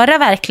göra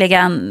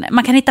verkligen.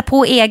 Man kan hitta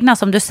på egna,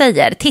 som du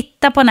säger.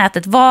 Titta på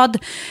nätet,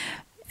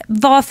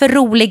 vad för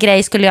rolig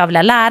grej skulle jag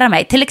vilja lära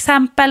mig? Till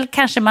exempel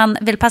kanske man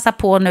vill passa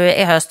på nu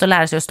i höst och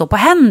lära sig att stå på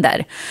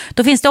händer.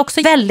 Då finns det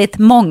också väldigt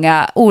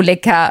många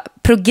olika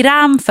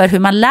program för hur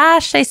man lär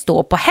sig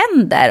stå på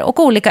händer. Och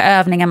olika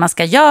övningar man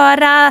ska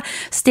göra,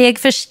 steg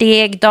för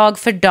steg, dag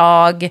för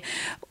dag.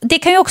 Det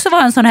kan ju också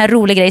vara en sån här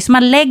rolig grej som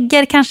man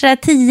lägger kanske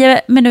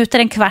 10 minuter,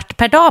 en kvart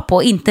per dag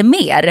på, inte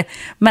mer.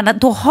 Men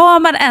då har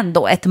man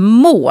ändå ett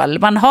mål.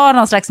 Man har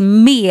någon slags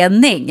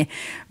mening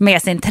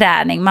med sin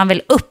träning. Man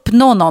vill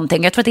uppnå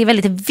någonting. Jag tror att det är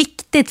väldigt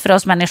viktigt för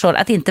oss människor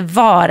att inte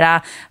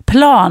vara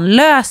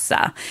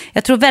planlösa.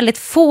 Jag tror väldigt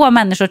få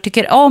människor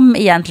tycker om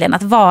egentligen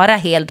att vara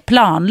helt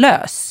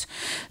planlös.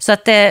 Så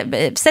att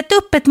sätt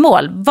upp ett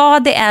mål,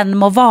 vad det än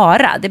må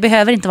vara. Det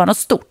behöver inte vara något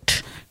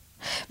stort.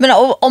 Men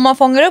om man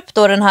fångar upp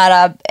då den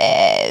här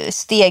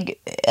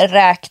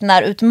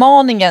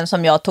stegräknarutmaningen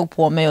som jag tog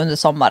på mig under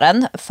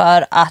sommaren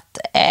för att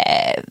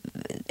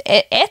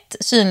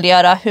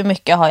synliggöra hur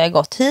mycket har jag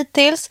gått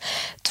hittills,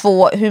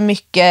 2, hur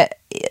mycket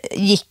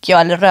gick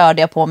jag eller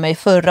rörde jag på mig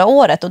förra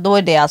året, och då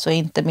är det alltså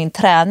inte min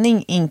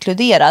träning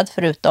inkluderad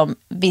förutom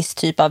viss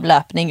typ av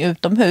löpning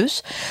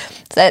utomhus.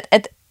 Så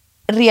ett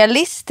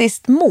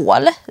realistiskt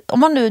mål, om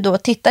man nu då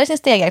tittar i sin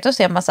stegräknare, så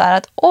ser man så här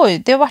att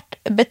det har varit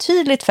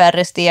betydligt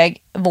färre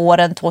steg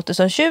våren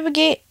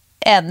 2020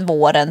 än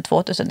våren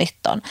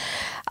 2019.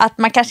 Att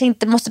man kanske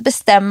inte måste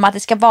bestämma att det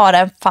ska vara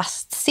en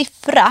fast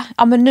siffra.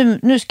 Ja, men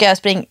nu ska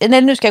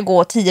jag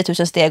gå 10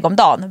 000 steg om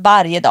dagen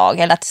varje dag,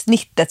 eller att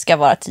snittet ska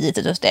vara 10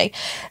 000 steg.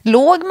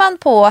 Låg man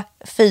på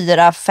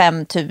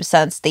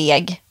 4-5 000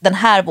 steg den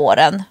här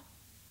våren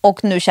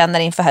och nu känner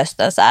inför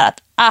hösten så här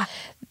att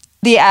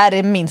det är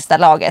det minsta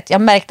laget.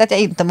 Jag märkte att jag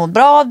inte mår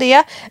bra av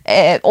det.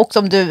 Och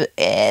som du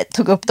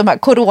tog upp, de här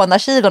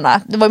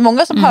coronakilorna. Det var ju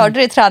många som hörde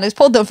det i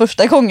träningspodden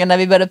första gången när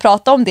vi började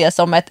prata om det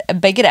som ett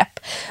begrepp.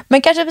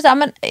 Men kanske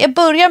men jag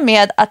börjar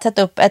med att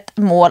sätta upp ett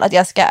mål att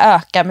jag ska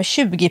öka med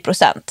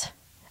 20%.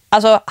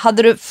 Alltså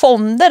hade du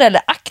fonder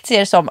eller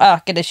aktier som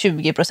ökade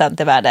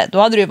 20% i värde, då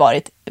hade du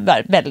varit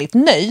väldigt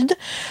nöjd.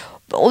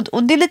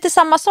 Och det är lite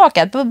samma sak,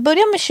 att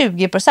börja med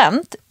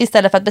 20%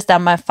 istället för att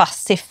bestämma en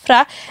fast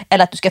siffra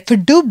eller att du ska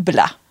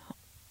fördubbla.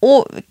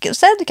 Och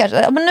sen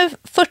kanske nu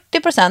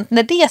 40%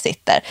 när det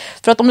sitter.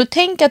 För att om du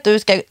tänker att du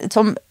ska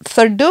som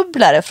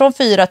fördubbla från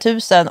 4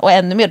 000 och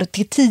ännu mer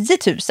till 10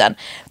 000,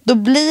 då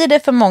blir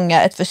det för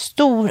många en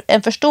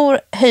för stor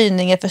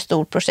höjning, ett för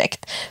stort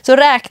projekt. Så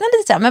räkna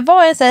lite så här, men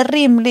vad är en så här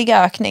rimlig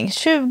ökning?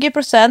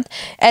 20%,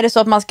 är det så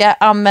att man ska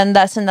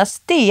använda sina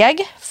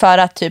steg för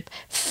att typ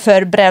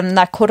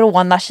förbränna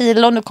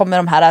coronakilon? Nu kommer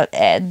de här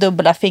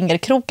dubbla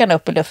fingerkrokarna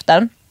upp i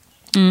luften.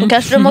 Då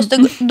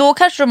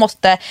kanske du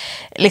måste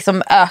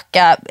liksom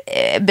öka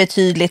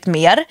betydligt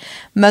mer.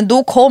 Men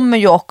då kommer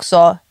ju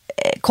också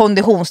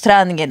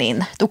konditionsträningen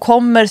in. Då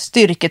kommer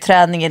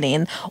styrketräningen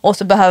in. Och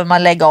så behöver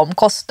man lägga om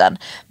kosten.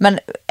 Men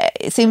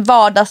sin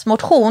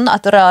vardagsmotion,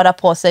 att röra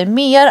på sig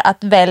mer,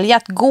 att välja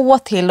att gå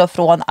till och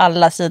från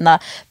alla sina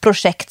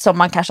projekt som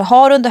man kanske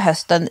har under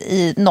hösten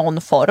i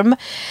någon form.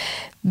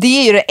 Det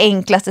är ju det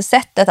enklaste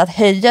sättet att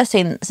höja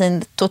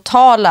sin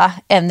totala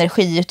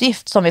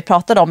energiutgift, som vi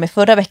pratade om i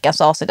förra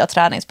veckans avsnitt av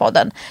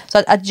träningspodden.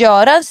 Så att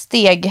göra en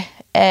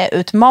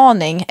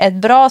stegutmaning är ett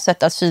bra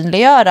sätt att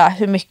synliggöra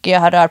hur mycket jag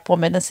har rört på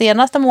mig de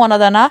senaste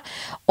månaderna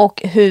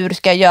och hur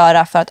ska jag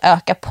göra för att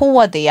öka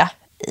på det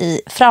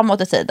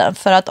framåt i tiden.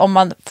 För att om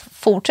man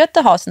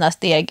fortsätter ha sina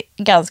steg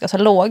ganska så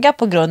låga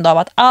på grund av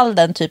att all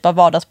den typ av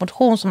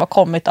vardagsmotion som har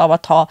kommit av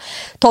att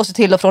ta sig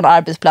till och från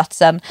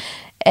arbetsplatsen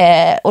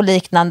och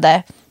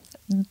liknande,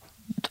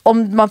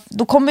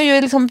 då kommer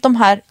ju liksom de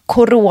här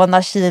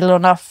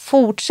coronakilorna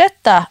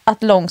fortsätta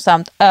att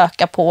långsamt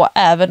öka på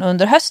även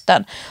under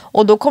hösten.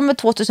 Och då kommer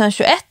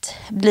 2021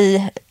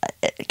 bli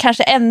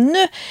kanske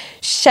ännu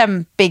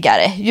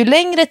kämpigare. Ju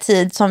längre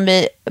tid som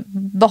vi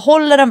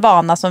behåller en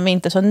vana som vi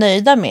inte är så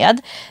nöjda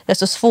med,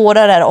 desto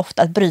svårare är det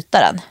ofta att bryta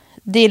den.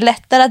 Det är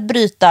lättare att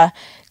bryta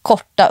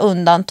korta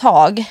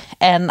undantag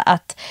än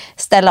att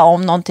ställa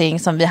om någonting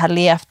som vi har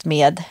levt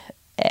med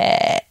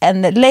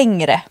en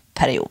längre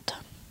period.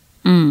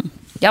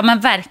 Ja, men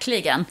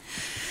verkligen.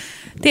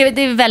 Det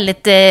är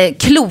väldigt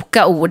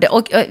kloka ord.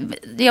 Och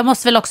jag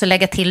måste väl också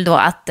lägga till då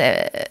att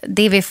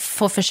det vi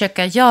får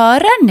försöka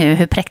göra nu,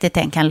 hur präktigt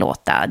den kan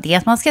låta, det är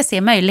att man ska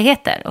se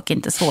möjligheter och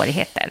inte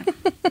svårigheter.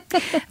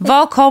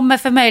 Vad kommer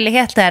för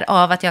möjligheter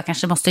av att jag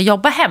kanske måste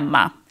jobba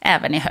hemma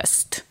även i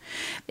höst?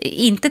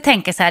 Inte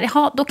tänka så här,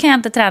 jaha, då kan jag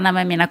inte träna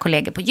med mina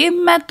kollegor på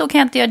gymmet, då kan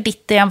jag inte göra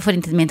ditt, jag får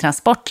inte min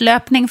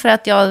transportlöpning för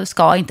att jag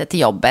ska inte till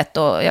jobbet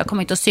och jag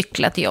kommer inte att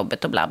cykla till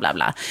jobbet och bla bla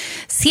bla.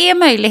 Se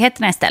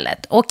möjligheterna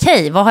istället.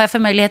 Okej, vad har jag för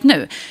möjlighet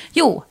nu?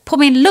 Jo, på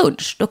min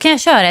lunch, då kan jag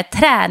köra ett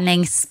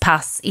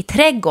träningspass i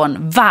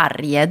trädgården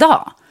varje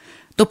dag.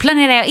 Då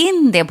planerar jag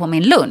in det på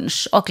min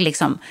lunch och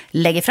liksom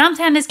lägger fram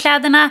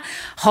träningskläderna,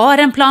 har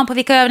en plan på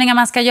vilka övningar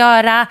man ska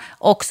göra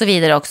och så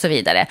vidare och så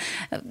vidare.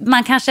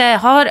 Man kanske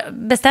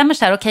bestämmer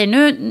sig här, okej,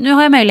 nu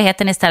har jag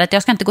möjligheten istället,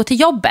 jag ska inte gå till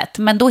jobbet,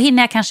 men då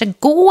hinner jag kanske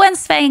gå en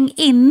sväng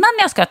innan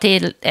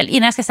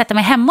jag ska sätta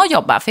mig hemma och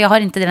jobba, för jag har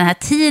inte den här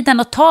tiden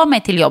att ta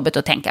mig till jobbet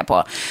och tänka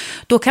på.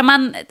 Då kan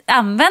man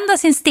använda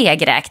sin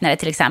stegräknare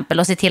till exempel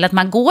och se till att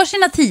man går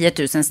sina 10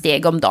 000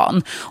 steg om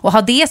dagen och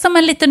ha det som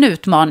en liten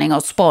utmaning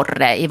och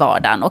sporre i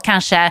vardagen. Och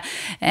kanske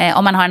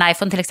om man har en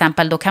iPhone till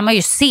exempel, då kan man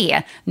ju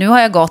se, nu har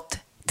jag gått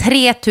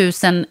 3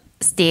 000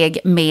 steg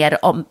mer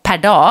per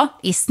dag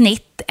i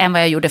snitt än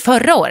vad jag gjorde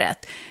förra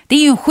året. Det är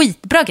ju en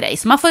skitbra grej.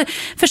 Så man får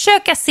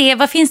försöka se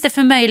vad finns det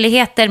för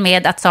möjligheter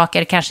med att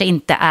saker kanske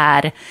inte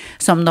är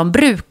som de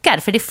brukar.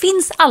 För det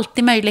finns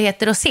alltid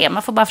möjligheter att se.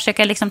 Man får bara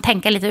försöka liksom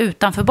tänka lite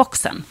utanför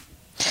boxen.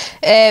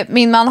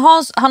 Min man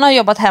Hans, han har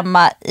jobbat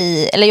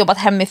jobbat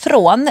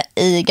hemifrån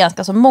i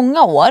ganska så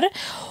många år.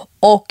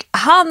 Och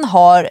han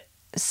har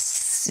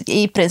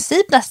i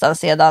princip nästan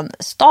sedan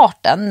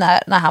starten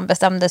när han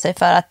bestämde sig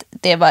för att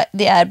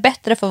det är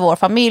bättre för vår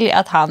familj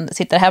att han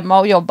sitter hemma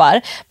och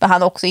jobbar, men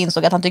han också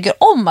insåg att han tycker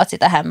om att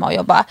sitta hemma och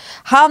jobba.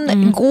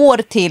 Han går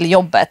till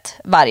jobbet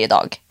varje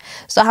dag.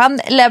 Så han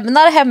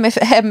lämnar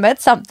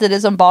hemmet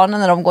samtidigt som barnen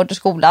när de går till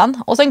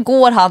skolan, och sen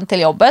går han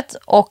till jobbet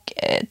och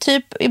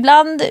typ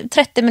ibland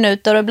 30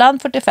 minuter och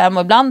ibland 45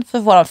 och ibland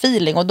får han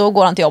feeling och då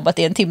går han till jobbet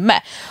i en timme.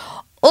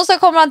 Och så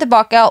kommer han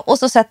tillbaka och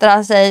så sätter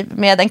han sig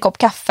med en kopp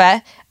kaffe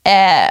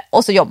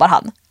och så jobbar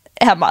han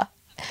hemma.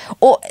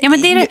 Och ja,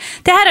 men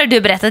det här har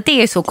du berättat,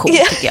 det är så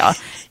coolt tycker jag.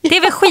 Det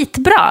är väl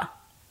skitbra.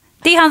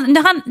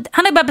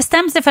 Han har bara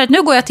bestämt sig för att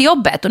nu går jag till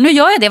jobbet och nu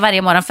gör jag det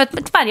varje morgon, för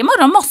att varje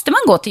morgon måste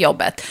man gå till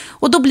jobbet.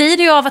 Och då blir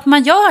det ju av att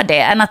man gör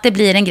det än att det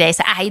blir en grej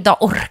så idag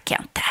orkar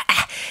jag inte,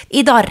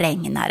 idag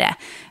regnar det.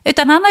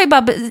 Utan han har ju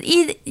bara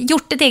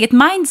gjort ett eget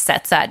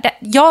mindset så här,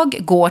 jag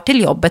går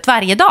till jobbet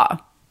varje dag.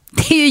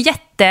 Det är ju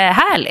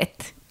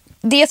jättehärligt.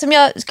 Det som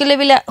jag skulle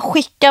vilja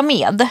skicka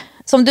med,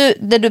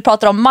 det du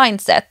pratar om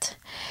mindset.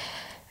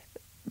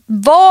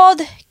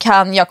 Vad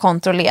kan jag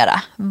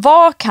kontrollera?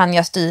 Vad kan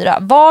jag styra?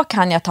 Vad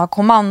kan jag ta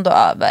kommando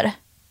över?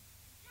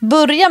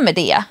 Börja med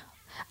det.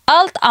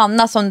 Allt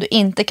annat som du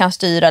inte kan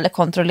styra eller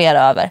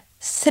kontrollera över,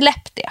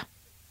 släpp det.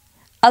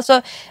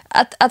 Alltså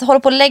att hålla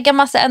på att lägga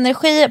massa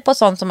energi på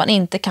sånt som man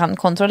inte kan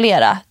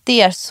kontrollera,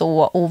 det är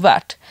så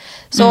ovärt.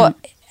 Så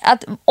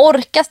att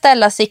orka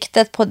ställa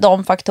siktet på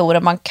de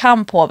faktorer man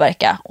kan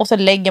påverka och så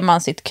lägger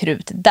man sitt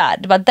krut där.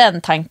 Det var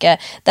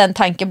den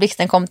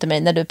tankeblixten kom till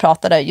mig när du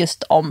pratade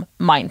just om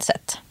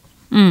mindset.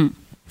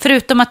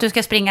 Förutom att du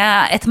ska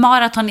springa ett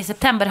maraton i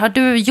september, har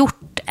du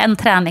gjort en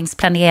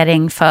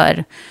träningsplanering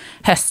för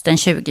hösten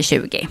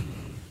 2020?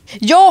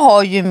 Jag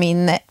har ju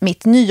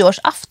mitt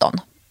nyårsafton.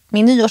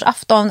 Min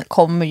nyårsafton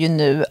kommer ju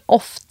nu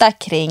ofta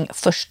kring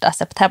 1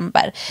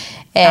 september.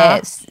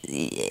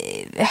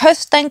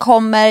 Hösten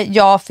kommer,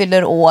 jag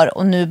fyller år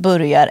och nu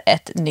börjar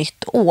ett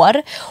nytt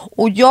år.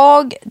 Och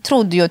jag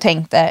trodde ju och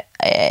tänkte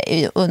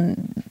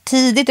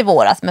tidigt i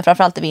våras, men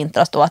framförallt i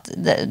vintras då, att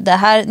det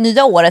här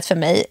nya året för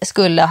mig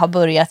skulle ha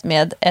börjat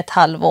med ett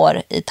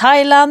halvår i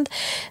Thailand.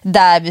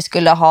 Där vi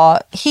skulle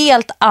ha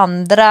helt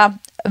andra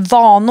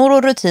vanor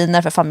och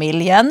rutiner för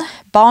familjen.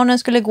 Barnen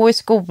skulle gå i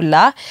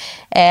skola.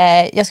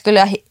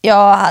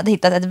 Jag hade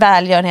hittat ett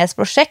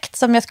välgörenhetsprojekt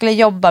som jag skulle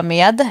jobba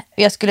med.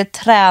 Jag skulle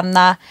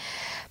träna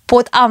på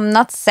ett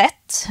annat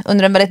sätt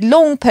under en väldigt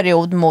lång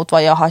period mot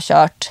vad jag har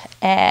kört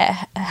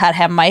här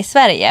hemma i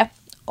Sverige.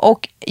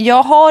 Och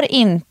jag har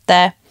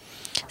inte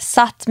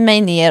satt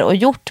mig ner och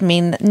gjort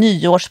min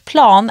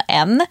nyårsplan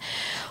än.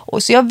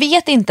 Och så jag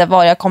vet inte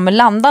var jag kommer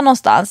landa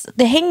någonstans.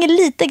 Det hänger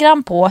lite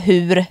grann på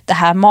hur det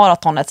här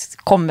maratonet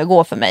kommer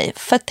gå för mig.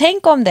 För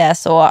tänk om det är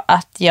så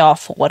att jag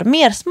får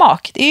mer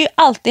smak. Det är ju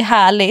alltid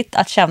härligt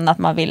att känna att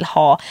man vill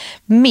ha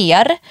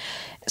mer.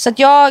 Så att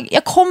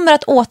jag kommer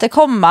att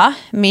återkomma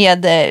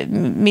med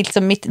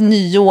mitt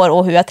nyår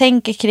och hur jag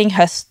tänker kring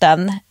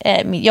hösten.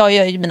 Jag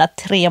gör ju mina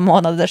 3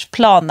 månaders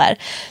planer.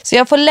 Så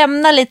jag får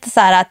lämna lite så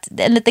här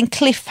en liten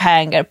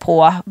cliffhanger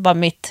på vad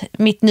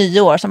mitt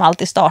nyår som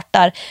alltid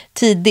startar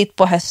tidigt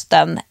på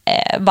hösten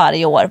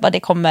varje år, vad det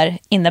kommer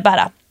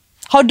innebära.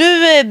 Har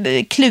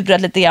du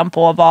klurat lite grann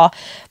på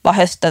vad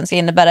hösten ska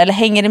innebära, eller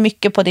hänger det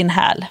mycket på din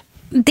häl?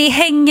 Det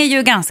hänger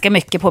ju ganska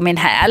mycket på min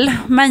häl,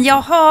 men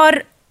jag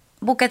har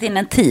bokat in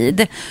en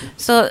tid.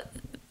 Så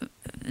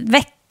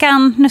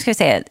veckan, nu ska vi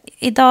se,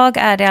 idag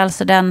är det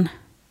alltså den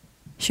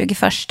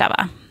 21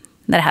 va?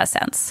 När det här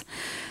sänds.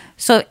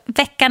 Så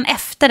veckan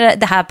efter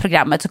det här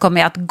programmet så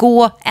kommer jag att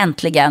gå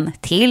äntligen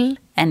till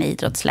en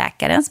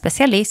idrottsläkare, en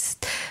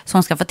specialist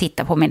som ska få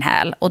titta på min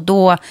häl. Och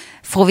då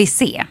får vi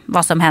se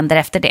vad som händer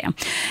efter det.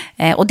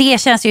 Och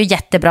det känns ju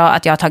jättebra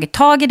att jag har tagit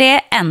tag i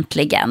det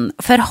äntligen.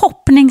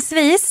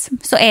 Förhoppningsvis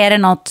så är det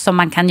något som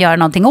man kan göra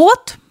någonting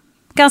åt.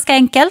 Ganska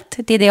enkelt,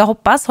 det är det jag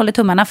hoppas, håller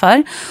tummarna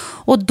för.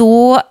 Och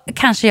då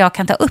kanske jag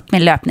kan ta upp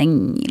min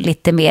löpning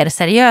lite mer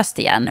seriöst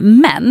igen.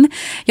 Men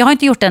jag har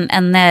inte gjort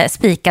en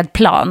spikad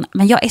plan.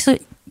 Men jag är så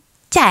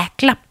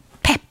jäkla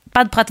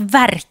peppad på att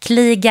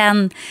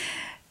verkligen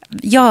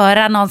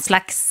göra någon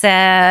slags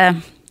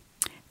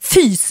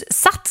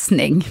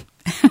fyssatsning.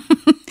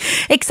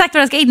 Exakt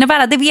vad det ska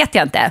innebära, det vet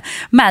jag inte.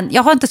 Men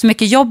jag har inte så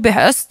mycket jobb i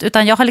höst,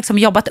 utan jag har liksom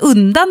jobbat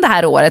undan det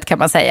här året kan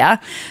man säga.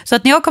 Så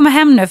att när jag kommer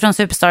hem nu från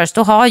Superstars,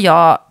 då har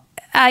jag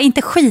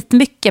inte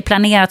skitmycket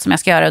planerat som jag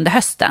ska göra under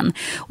hösten.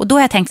 Och då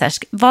har jag tänkt så här,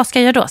 vad ska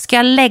jag göra då? Ska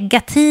jag lägga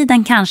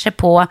tiden kanske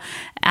på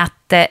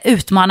att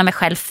utmana mig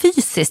själv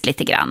fysiskt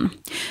lite grann?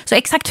 Så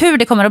exakt hur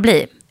det kommer att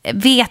bli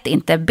vet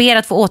inte, ber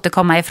att få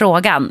återkomma i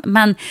frågan.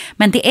 Men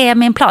det är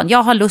min plan.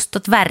 Jag har lust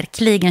att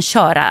verkligen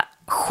köra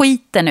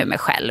skiten ur mig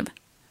själv.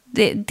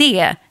 Det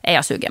är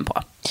jag sugen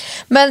på.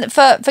 Men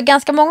för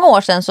ganska många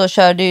år sedan så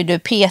körde ju du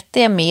PT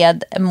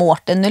med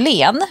Mårten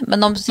Nylén. Men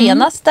de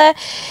senaste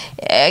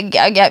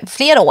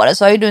flera åren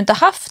så har ju du inte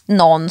haft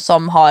någon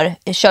som har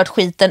kört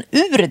skiten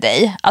ur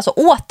dig, alltså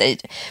åt dig.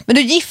 Men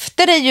du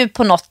gifte dig ju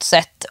på något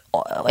sätt,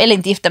 eller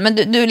inte gifte, men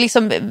du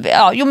liksom,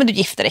 men du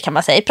gifte dig kan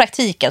man säga. I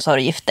praktiken så har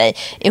du gift dig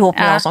ihop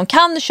med någon som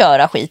kan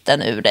köra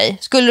skiten ur dig.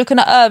 Skulle du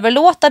kunna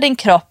överlåta din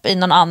kropp i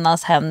någon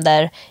annans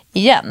händer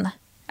igen?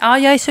 Ja,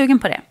 jag är sugen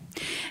på det.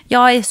 Jag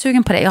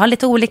har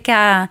lite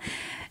olika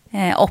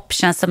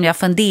options som jag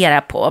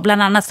funderar på.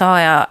 Bland annat så har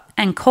jag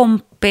en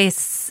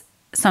kompis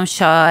som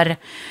kör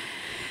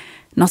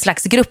någon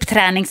slags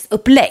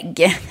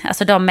gruppträningsupplägg.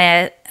 Alltså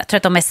jag tror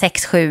att de är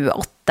 6, 7,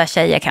 8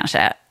 tjejer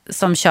kanske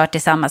som kör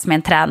tillsammans med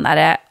en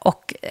tränare,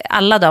 och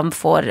alla de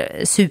får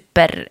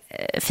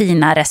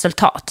superfina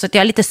resultat. Så att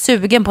jag är lite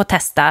sugen på att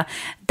testa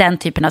den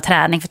typen av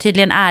träning, för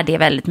tydligen är det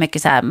väldigt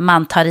mycket så här,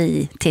 man tar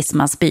i tills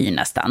man spyr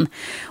nästan.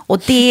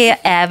 Och det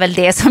är väl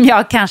det som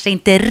jag kanske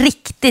inte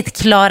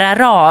riktigt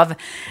klarar av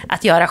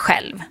att göra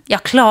själv.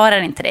 Jag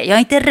klarar inte det. Jag är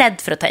inte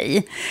rädd för att ta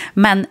i,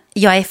 men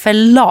jag är för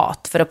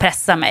lat för att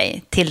pressa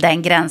mig till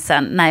den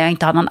gränsen när jag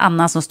inte har någon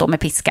annan som står med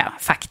piska,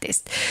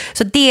 faktiskt.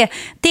 Så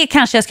det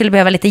kanske jag skulle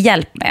behöva lite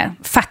hjälp med,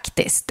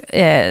 faktiskt.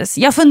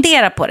 Jag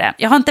funderar på det.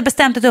 Jag har inte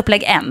bestämt ett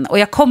upplägg än, och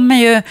jag kommer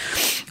ju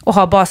att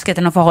ha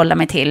basketen att förhålla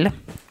mig till.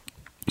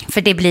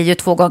 För det blir ju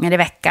 2 gånger i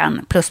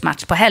veckan plus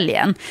match på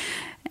helgen.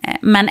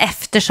 Men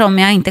eftersom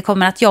jag inte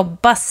kommer att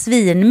jobba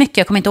svinmycket,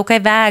 jag kommer inte åka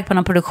iväg på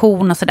någon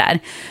produktion och sådär,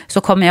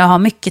 så kommer jag ha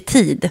mycket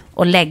tid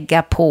att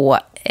lägga på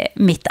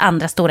mitt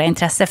andra stora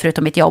intresse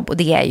förutom mitt jobb, och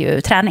det är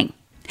ju träning.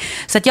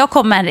 Så att jag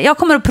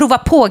kommer att prova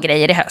på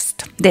grejer i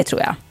höst, det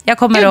tror jag.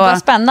 Gud, vad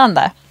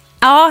spännande.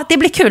 Ja, det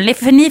blir kul,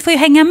 för ni får ju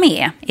hänga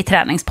med i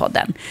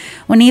träningspodden.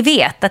 Och ni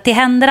vet att det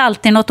händer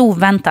alltid något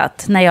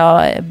oväntat när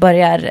jag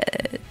börjar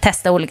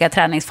testa olika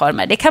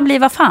träningsformer. Det kan bli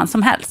vad fan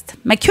som helst,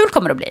 men kul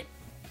kommer det att bli.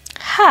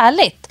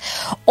 Härligt.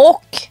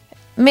 Och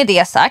med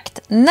det sagt,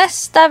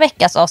 nästa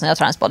veckas avsnitt av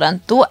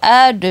Träningspodden, då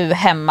är du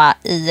hemma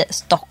i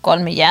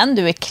Stockholm igen.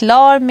 Du är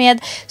klar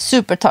med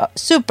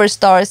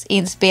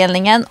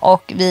Superstars-inspelningen,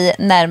 och vi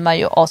närmar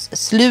ju oss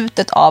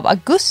slutet av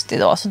augusti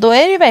då. Så då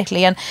är det ju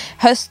verkligen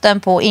hösten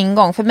på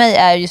ingång. För mig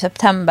är ju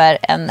september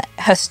en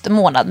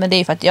höstmånad, men det är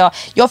ju för att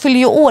jag fyller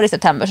ju år i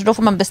september, så då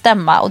får man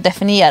bestämma och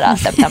definiera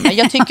september.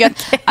 Jag tycker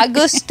att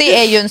augusti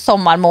är ju en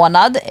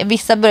sommarmånad.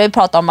 Vissa börjar ju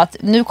prata om att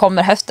nu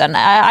kommer hösten.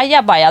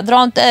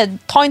 Ajabaja,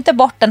 ta inte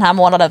bort den här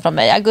månaden från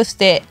mig.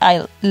 Augusti,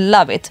 I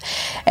love it.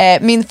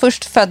 Min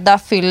förstfödda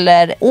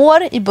fyller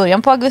år i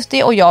början på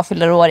augusti, och jag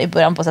fyller år i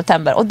början på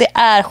september. Och det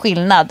är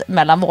skillnad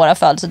mellan våra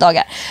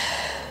födelsedagar.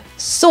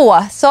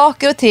 Så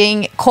saker och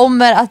ting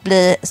kommer att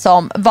bli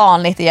som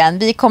vanligt igen.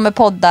 Vi kommer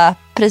podda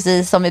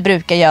precis som vi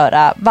brukar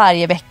göra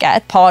varje vecka,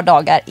 ett par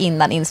dagar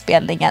innan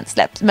inspelningen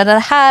släpps. Men det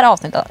här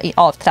avsnittet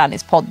av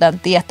Träningspodden,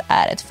 det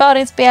är ett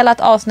förinspelat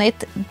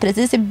avsnitt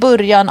precis i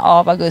början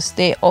av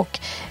augusti. Och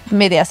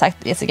med det sagt,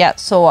 Jessica,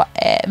 så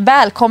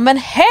välkommen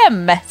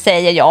hem,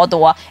 säger jag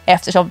då,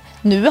 eftersom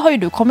nu har ju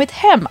du kommit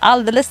hem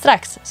alldeles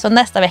strax. Så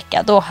nästa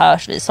vecka, då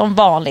hörs vi som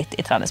vanligt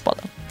i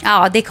Träningspodden.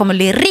 Ja, det kommer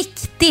bli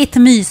riktigt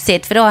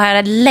mysigt, för då har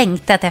jag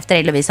längtat efter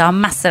dig, Lovisa, och har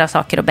massor av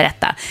saker att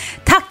berätta.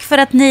 Tack för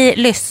att ni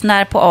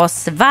lyssnar på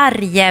oss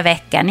varje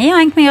vecka. Ni har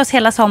hängt med oss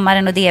hela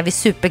sommaren, och det är vi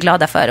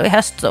superglada för. Och i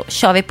höst så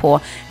kör vi på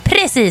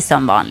precis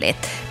som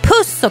vanligt.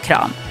 Puss och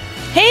kram!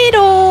 Hej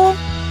då!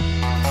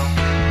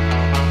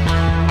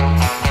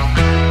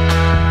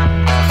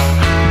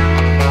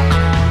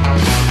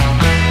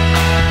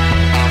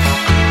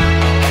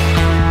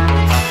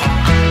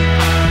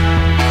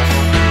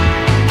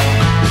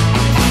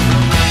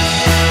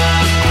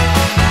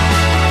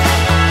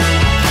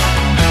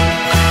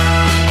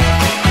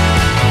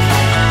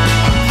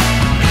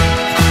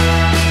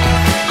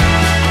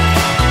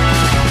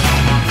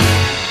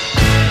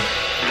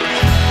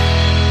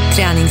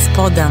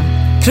 Träningspodden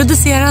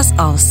produceras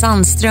av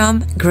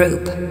Sandström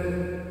Group.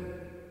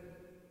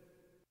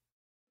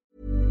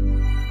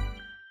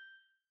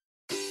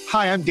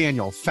 Hi, I'm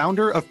Daniel,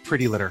 founder of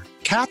Pretty Litter.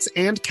 Cats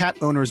and cat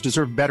owners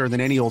deserve better than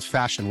any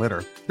old-fashioned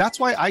litter. That's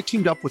why I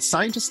teamed up with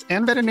scientists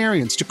and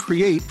veterinarians to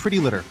create Pretty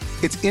Litter.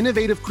 Its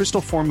innovative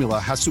crystal formula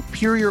has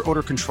superior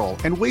odor control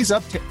and weighs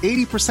up to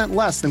 80%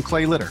 less than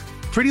clay litter.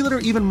 Pretty Litter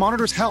even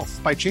monitors health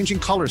by changing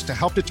colors to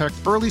help detect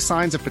early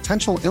signs of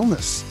potential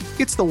illness.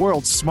 It's the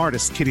world's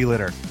smartest kitty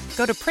litter.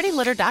 Go to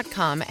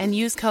prettylitter.com and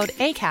use code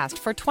ACAST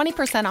for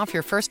 20% off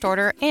your first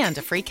order and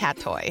a free cat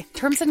toy.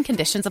 Terms and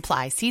conditions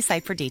apply. See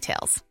site for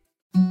details.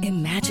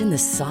 Imagine the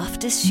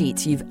softest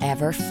sheets you've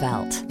ever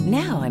felt.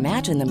 Now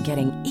imagine them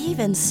getting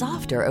even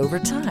softer over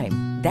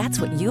time.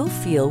 That's what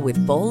you'll feel with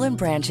Boll &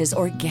 Branch's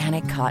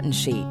organic cotton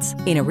sheets.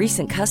 In a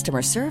recent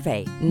customer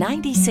survey,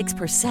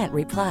 96%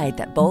 replied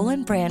that Boll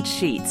 & Branch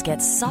sheets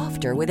get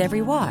softer with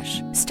every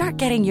wash. Start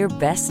getting your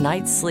best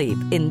night's sleep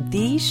in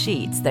these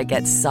sheets that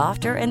get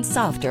softer and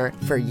softer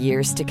for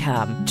years to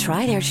come.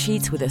 Try their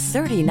sheets with a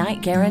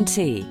 30-night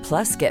guarantee.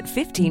 Plus, get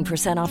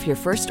 15% off your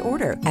first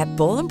order at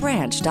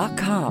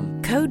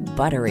bollandbranch.com. Code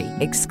BUTTERY.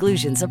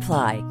 Exclusions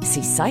apply.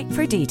 See site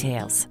for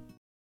details.